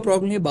 ಕಾಲಲ್ಲಿರೋ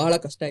ಪ್ರಾಬ್ಲಮ್ಗೆ ಬಹಳ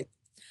ಕಷ್ಟ ಆಯ್ತು.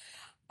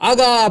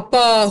 ಆಗ ಅಪ್ಪ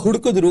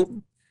ಹುಡುಕಿದ್ರು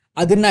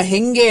ಅದನ್ನ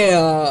ಹೆಂಗೆ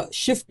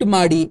ಶಿಫ್ಟ್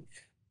ಮಾಡಿ,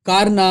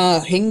 ಕಾರ್ನ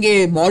ಹೆಂಗೆ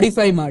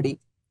ಮಾಡಿಫೈ ಮಾಡಿ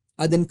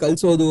ಅದನ್ನ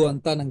ಕಲ್ಸೋದು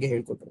ಅಂತ ನಂಗೆ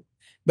ಹೇಳ್ಕೊಟ್ರು.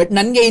 ಬಟ್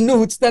ನನ್ಗೆ ಇನ್ನೂ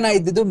ಹುಚ್ಚತನ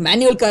ಇದ್ದಿದ್ದು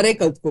ಮ್ಯಾನ್ಯುಯಲ್ ಕಾರೇ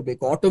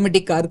ಕಲ್ತ್ಕೋಬೇಕು,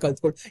 ಆಟೋಮೆಟಿಕ್ ಕಾರ್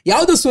ಕಲ್ತ್ಕೊಳ್.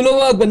 ಯಾವ್ದು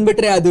ಸುಲಭವಾಗಿ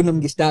ಬಂದ್ಬಿಟ್ರೆ ಅದು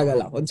ನಮ್ಗೆ ಇಷ್ಟ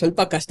ಆಗಲ್ಲ, ಒಂದ್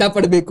ಸ್ವಲ್ಪ ಕಷ್ಟ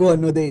ಪಡ್ಬೇಕು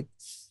ಅನ್ನೋದೇ ಇತ್ತು.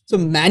 ಸೊ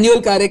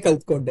ಮ್ಯಾನ್ಯುಯಲ್ ಕಾರೇ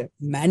ಕಲ್ತ್ಕೊಂಡೆ,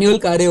 ಮ್ಯಾನ್ಯುಯಲ್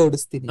ಕಾರೇ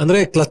ಓಡಿಸ್ತೀನಿ. ಅಂದ್ರೆ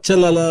ಕ್ಲಚ್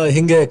ಅಲ್ಲ,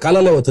 ಹಿಂಗೆ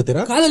ಕಾಲಲ್ಲೇ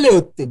ಓದ್ತೀರಾ? ಕಾಲಲ್ಲೇ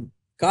ಓದ್ತೀನಿ,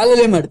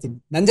 ಕಾಲಲ್ಲೇ ಮಾಡ್ತೀನಿ.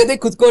 ನನ್ ಜೊತೆ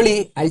ಕುತ್ಕೊಳ್ಳಿ,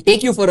 I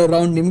take you for a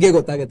round, ನಿಮ್ಗೆ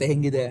ಗೊತ್ತಾಗತ್ತೆ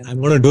ಹೆಂಗಿದೆ.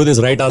 Do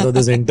this right after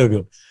this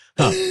interview.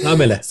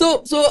 ಆಮೇಲೆ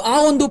ಸೊ ಆ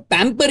ಒಂದು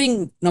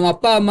ಪ್ಯಾಂಪರಿಂಗ್ ನಮ್ಮ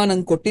ಅಪ್ಪ ಅಮ್ಮ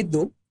ನಂಗೆ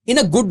ಕೊಟ್ಟಿದ್ದು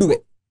ಇನ್ ಅ ಗುಡ್ ವೇ.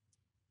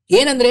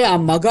 ಏನಂದ್ರೆ ಆ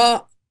ಮಗ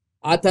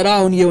ಆ ತರ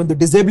ಅವನಿಗೆ ಒಂದು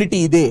ಡಿಸೆಬಿಲಿಟಿ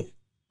ಇದೆ,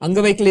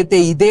 ಅಂಗವೈಕಲ್ಯತೆ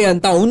ಇದೆ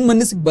ಅಂತ ಅವನ್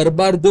ಮನಸ್ಸಿಗೆ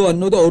ಬರಬಾರ್ದು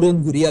ಅನ್ನೋದು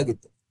ಅವ್ರೊಂದು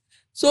ಗುರಿಯಾಗಿತ್ತು.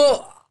 ಸೊ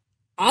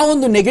ಆ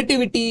ಒಂದು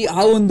ನೆಗೆಟಿವಿಟಿ,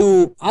 ಆ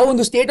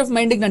ಒಂದು ಸ್ಟೇಟ್ ಆಫ್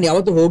ಮೈಂಡ್ ನಾನು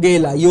ಯಾವತ್ತೂ ಹೋಗೇ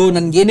ಇಲ್ಲ. ಅಯ್ಯೋ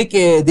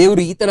ನನ್ಗೇನಕ್ಕೆ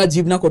ದೇವ್ರು ಈ ತರ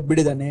ಜೀವನ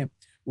ಕೊಟ್ಬಿಟ್ಟಿದ್ದಾನೆ,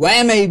 why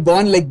am I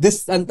Born like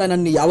this ಅಂತ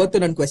ನಾನು ಯಾವತ್ತೂ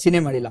ನಾನು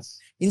ಕ್ವೆಶ್ಚನೇ ಮಾಡಿಲ್ಲ.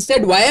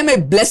 Instead why am I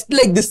blessed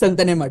like this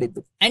ಅಂತಾನೆ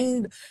ಮಾಡಿದ್ದು.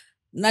 ಅಂಡ್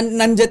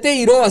ನನ್ ಜೊತೆ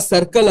ಇರೋ ಆ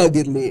ಸರ್ಕಲ್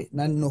ಆಗಿರ್ಲಿ,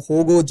 ನಾನು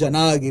ಹೋಗೋ ಜನ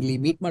ಆಗಿರ್ಲಿ,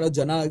 ಮೀಟ್ ಮಾಡೋ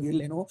ಜನ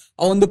ಆಗಿರ್ಲೇನೋ,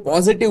 ಆ ಒಂದು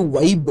ಪಾಸಿಟಿವ್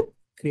ವೈಬ್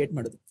ಕ್ರಿಯೇಟ್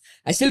ಮಾಡೋದು.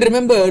 ಐ ಸ್ಟಿಲ್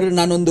ರಿಮೆಂಬರ್,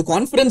 ನಾನೊಂದು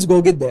ಕಾನ್ಫರೆನ್ಸ್ಗೆ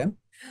ಹೋಗಿದ್ದೆ.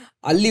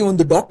 ಅಲ್ಲಿ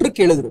ಒಂದು ಡಾಕ್ಟರ್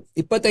ಕೇಳಿದ್ರು,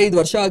 25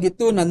 ವರ್ಷ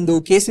ಆಗಿತ್ತು, ನಂದು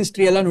ಕೇಸ್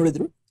ಹಿಸ್ಟ್ರಿ ಎಲ್ಲ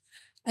ನೋಡಿದ್ರು.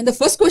 And the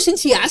first question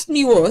she asked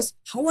me was,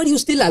 how are you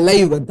still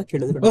alive ಅಂತ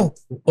ಕೇಳಿದ್ರು.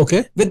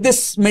 Okay. With this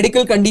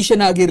medical condition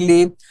ಆಗಿರ್ಲಿ,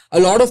 a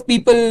lot of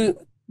people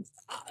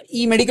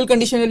ಈ ಮೆಡಿಕಲ್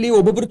ಕಂಡೀಷನ್ ಅಲ್ಲಿ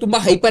ಒಬ್ಬೊಬ್ರು ತುಂಬಾ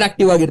ಹೈಪರ್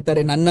ಆಕ್ಟಿವ್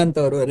ಆಗಿರ್ತಾರೆ,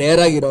 ನನ್ನಂತವ್ರು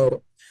ರೇರ್ ಆಗಿರೋರು.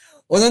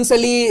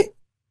 ಒಂದೊಂದ್ಸಲಿ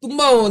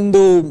ತುಂಬಾ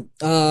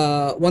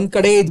ಒಂದ್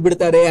ಕಡೆ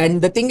ಇದ್ಬಿಡ್ತಾರೆ. And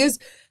the thing is,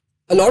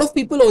 a lot of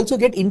people also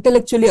get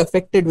intellectually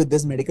affected with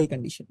this medical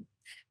condition.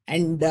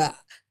 And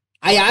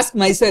I ask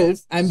myself,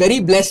 I'm very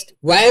blessed.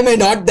 Why am I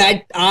not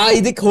that?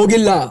 ಇದಕ್ಕೆ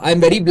ಹೋಗಿಲ್ಲ, I'm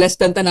very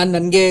blessed ಅಂತ ನಾನು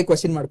ನನ್ಗೆ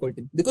question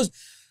ಮಾಡ್ಕೊಳ್ತೀನಿ. Because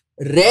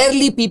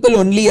rarely people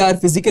only are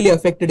physically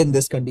affected in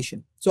this condition.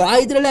 So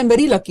ಇದ್ರಲ್ಲಿ I'm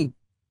very lucky.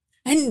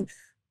 And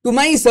to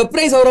my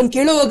surprise, ಅವ್ರನ್ನ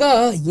ಕೇಳುವಾಗ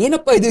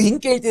ಏನಪ್ಪಾ ಇದು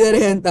ಹಿಂಗ್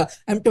ಕೇಳ್ತಿದ್ದಾರೆ ಅಂತ.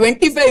 I'm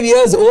 25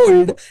 years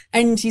old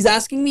and she's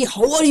asking me,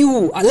 how are you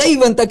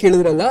alive ಅಂತ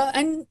ಕೇಳಿದ್ರಲ್ಲ.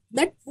 And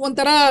that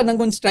ಒಂಥರ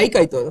ನಂಗೊಂದು ಸ್ಟ್ರೈಕ್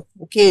ಆಯ್ತು.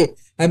 Okay,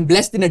 I am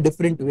blessed in a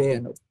different way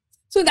ಅನ್ನೋದು.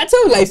 So that's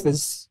how life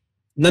is.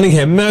 ನನಗೆ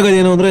ಹೆಮ್ಮೆ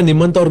ಆಗೋದೇನು ಅಂದ್ರೆ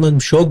ನಿಮ್ಮಂತವ್ರು ನನ್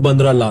ಶೋಕ್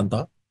ಬಂದ್ರಲ್ಲ ಅಂತ.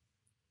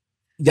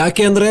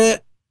 ಯಾಕೆ ಅಂದ್ರೆ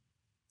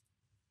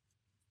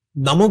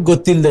ನಮಗ್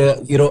ಗೊತ್ತಿಲ್ಲದೆ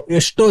ಇರೋ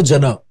ಎಷ್ಟೋ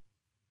ಜನ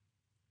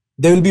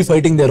they will be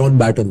fighting their own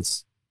battles.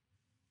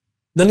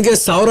 ನನ್ಗೆ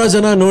 1000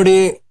 ಜನ ನೋಡಿ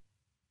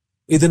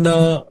ಇದನ್ನ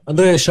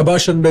ಅಂದ್ರೆ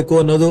ಶಬಾಷ್ ಅನ್ಬೇಕು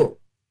ಅನ್ನೋದು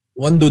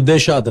ಒಂದು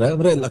ಉದ್ದೇಶ ಆದ್ರೆ,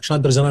 ಅಂದ್ರೆ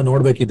ಲಕ್ಷಾಂತರ ಜನ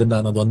ನೋಡ್ಬೇಕು ಇದನ್ನ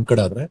ಅನ್ನೋದು ಒಂದ್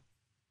ಕಡೆ ಆದ್ರೆ,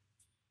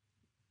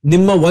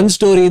 ನಿಮ್ಮ ಒಂದ್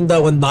ಸ್ಟೋರಿಯಿಂದ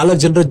ಒಂದ್ 4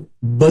 ಜನರ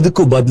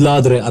ಬದುಕು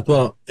ಬದಲಾದ್ರೆ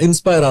ಅಥವಾ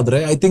ಇನ್ಸ್ಪೈರ್ ಆದ್ರೆ,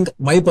 I think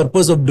my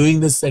purpose of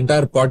doing this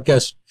entire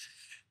podcast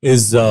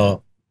is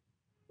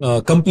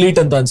complete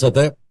ಅಂತ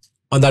ಅನ್ಸತ್ತೆ.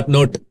 On that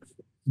note,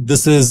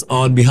 this is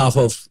on behalf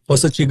of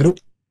ಹೊಸ ಚಿಗ್ರು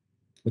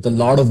with a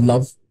lot of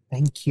love.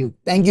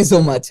 Thank you so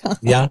much.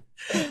 Yeah.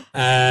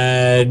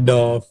 And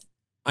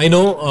I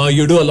know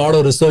you do a lot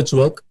of research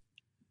work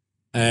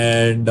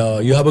and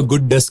you have a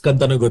good desk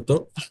antanu gottu.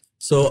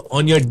 So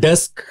on your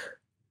desk,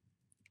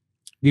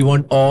 we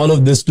want all of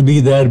this to be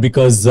there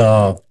because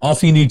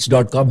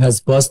offeneats.com has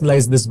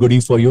personalized this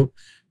goodie for you.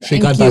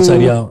 Shrikant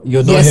Acharya,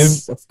 you know him.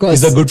 Of course.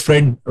 He's a good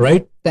friend,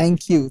 right?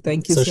 Thank you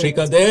so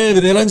Shrikant,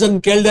 Niranjan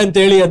kelde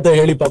anta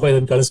heli papa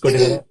idan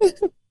kaliskotiddare.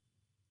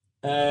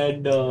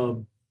 And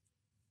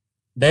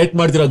diet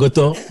ಮಾಡ್ತೀರಾ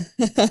ಗೊತ್ತು.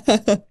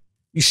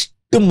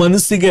 ಇಷ್ಟು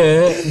ಮನಸ್ಸಿಗೆ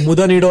ಮುದ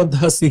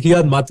ನೀಡುವಂತಹ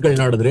ಸಿಹಿಯಾದ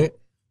ಮಾತುಗಳನ್ನ ಆಡಿದ್ರೆ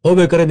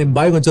ಹೋಗ್ಬೇಕಾದ್ರೆ ನಿಮ್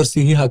ಬಾಯಿಗೆ ಒಂಚೂರು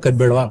ಸಿಹಿ ಹಾಕದ್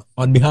ಬೇಡವಾ?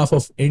 On behalf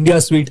of India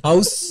sweet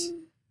house,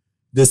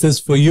 this is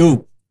for you.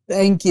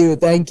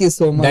 Thank you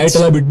so much. Diet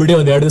ಎಲ್ಲ ಬಿಟ್ಬಿಡಿ,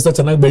 ಒಂದ್ 2 ದಿವಸ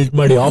ಚೆನ್ನಾಗಿ ಬೆಲ್ಟ್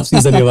ಮಾಡಿ, ಆಫ್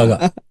ಸೀಸನ್ ಇವಾಗ.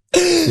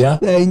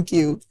 Thank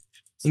you.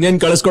 ಇನ್ನೇನ್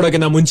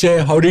ಕಳಿಸ್ಕೊಡಕ್ಕೆ ನಾ ಮುಂಚೆ,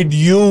 how did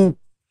you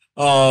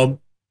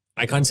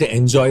I can't say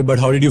enjoy, but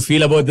how did you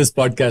feel about this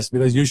podcast?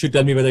 Because you should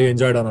tell me whether you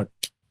enjoyed or not.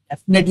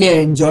 Definitely I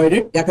enjoyed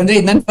it. ಯಾಕಂದ್ರೆ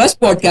ಇದು ನನ್ನ first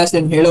podcast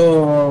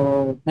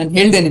ನಾನು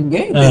ಹೇಳ್ದೆ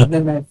ನಿಮ್ಗೆ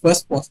ನನ್ನ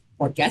first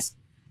podcast.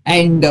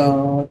 And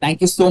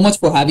thank you so much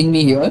for having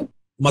me here.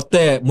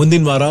 ಮತ್ತೆ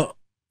ಮುಂದಿನ ವಾರ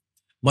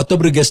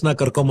ಮತ್ತೊಬ್ರು ಗೆಸ್ಟ್ ನ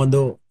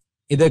ಕರ್ಕೊಂಡ್ಬಂದು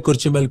ಇದೇ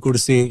ಕುರ್ಚಿ ಮೇಲೆ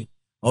ಕೂಡಿಸಿ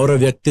ಅವರ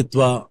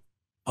ವ್ಯಕ್ತಿತ್ವ,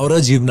 ಅವರ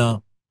ಜೀವನ,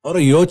 ಅವರ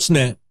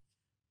ಯೋಚನೆ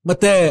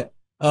ಮತ್ತೆ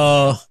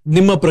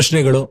ನಿಮ್ಮ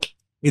ಪ್ರಶ್ನೆಗಳು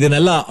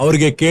ಇದನ್ನೆಲ್ಲ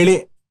ಅವ್ರಿಗೆ ಕೇಳಿ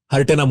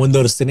ಹರಟೆನ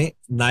ಮುಂದುವರಿಸ್ತೀನಿ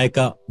ನಾಯಕ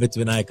with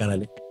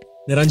ವಿನಾಯಕನಲ್ಲಿ.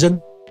 Niranjan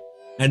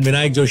and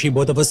Vinayak Joshi,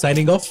 both of us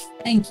signing off.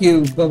 Thank you.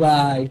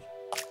 Bye-bye.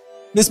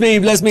 Miss me,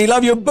 bless me,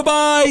 love you.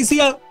 Bye-bye. See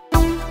ya.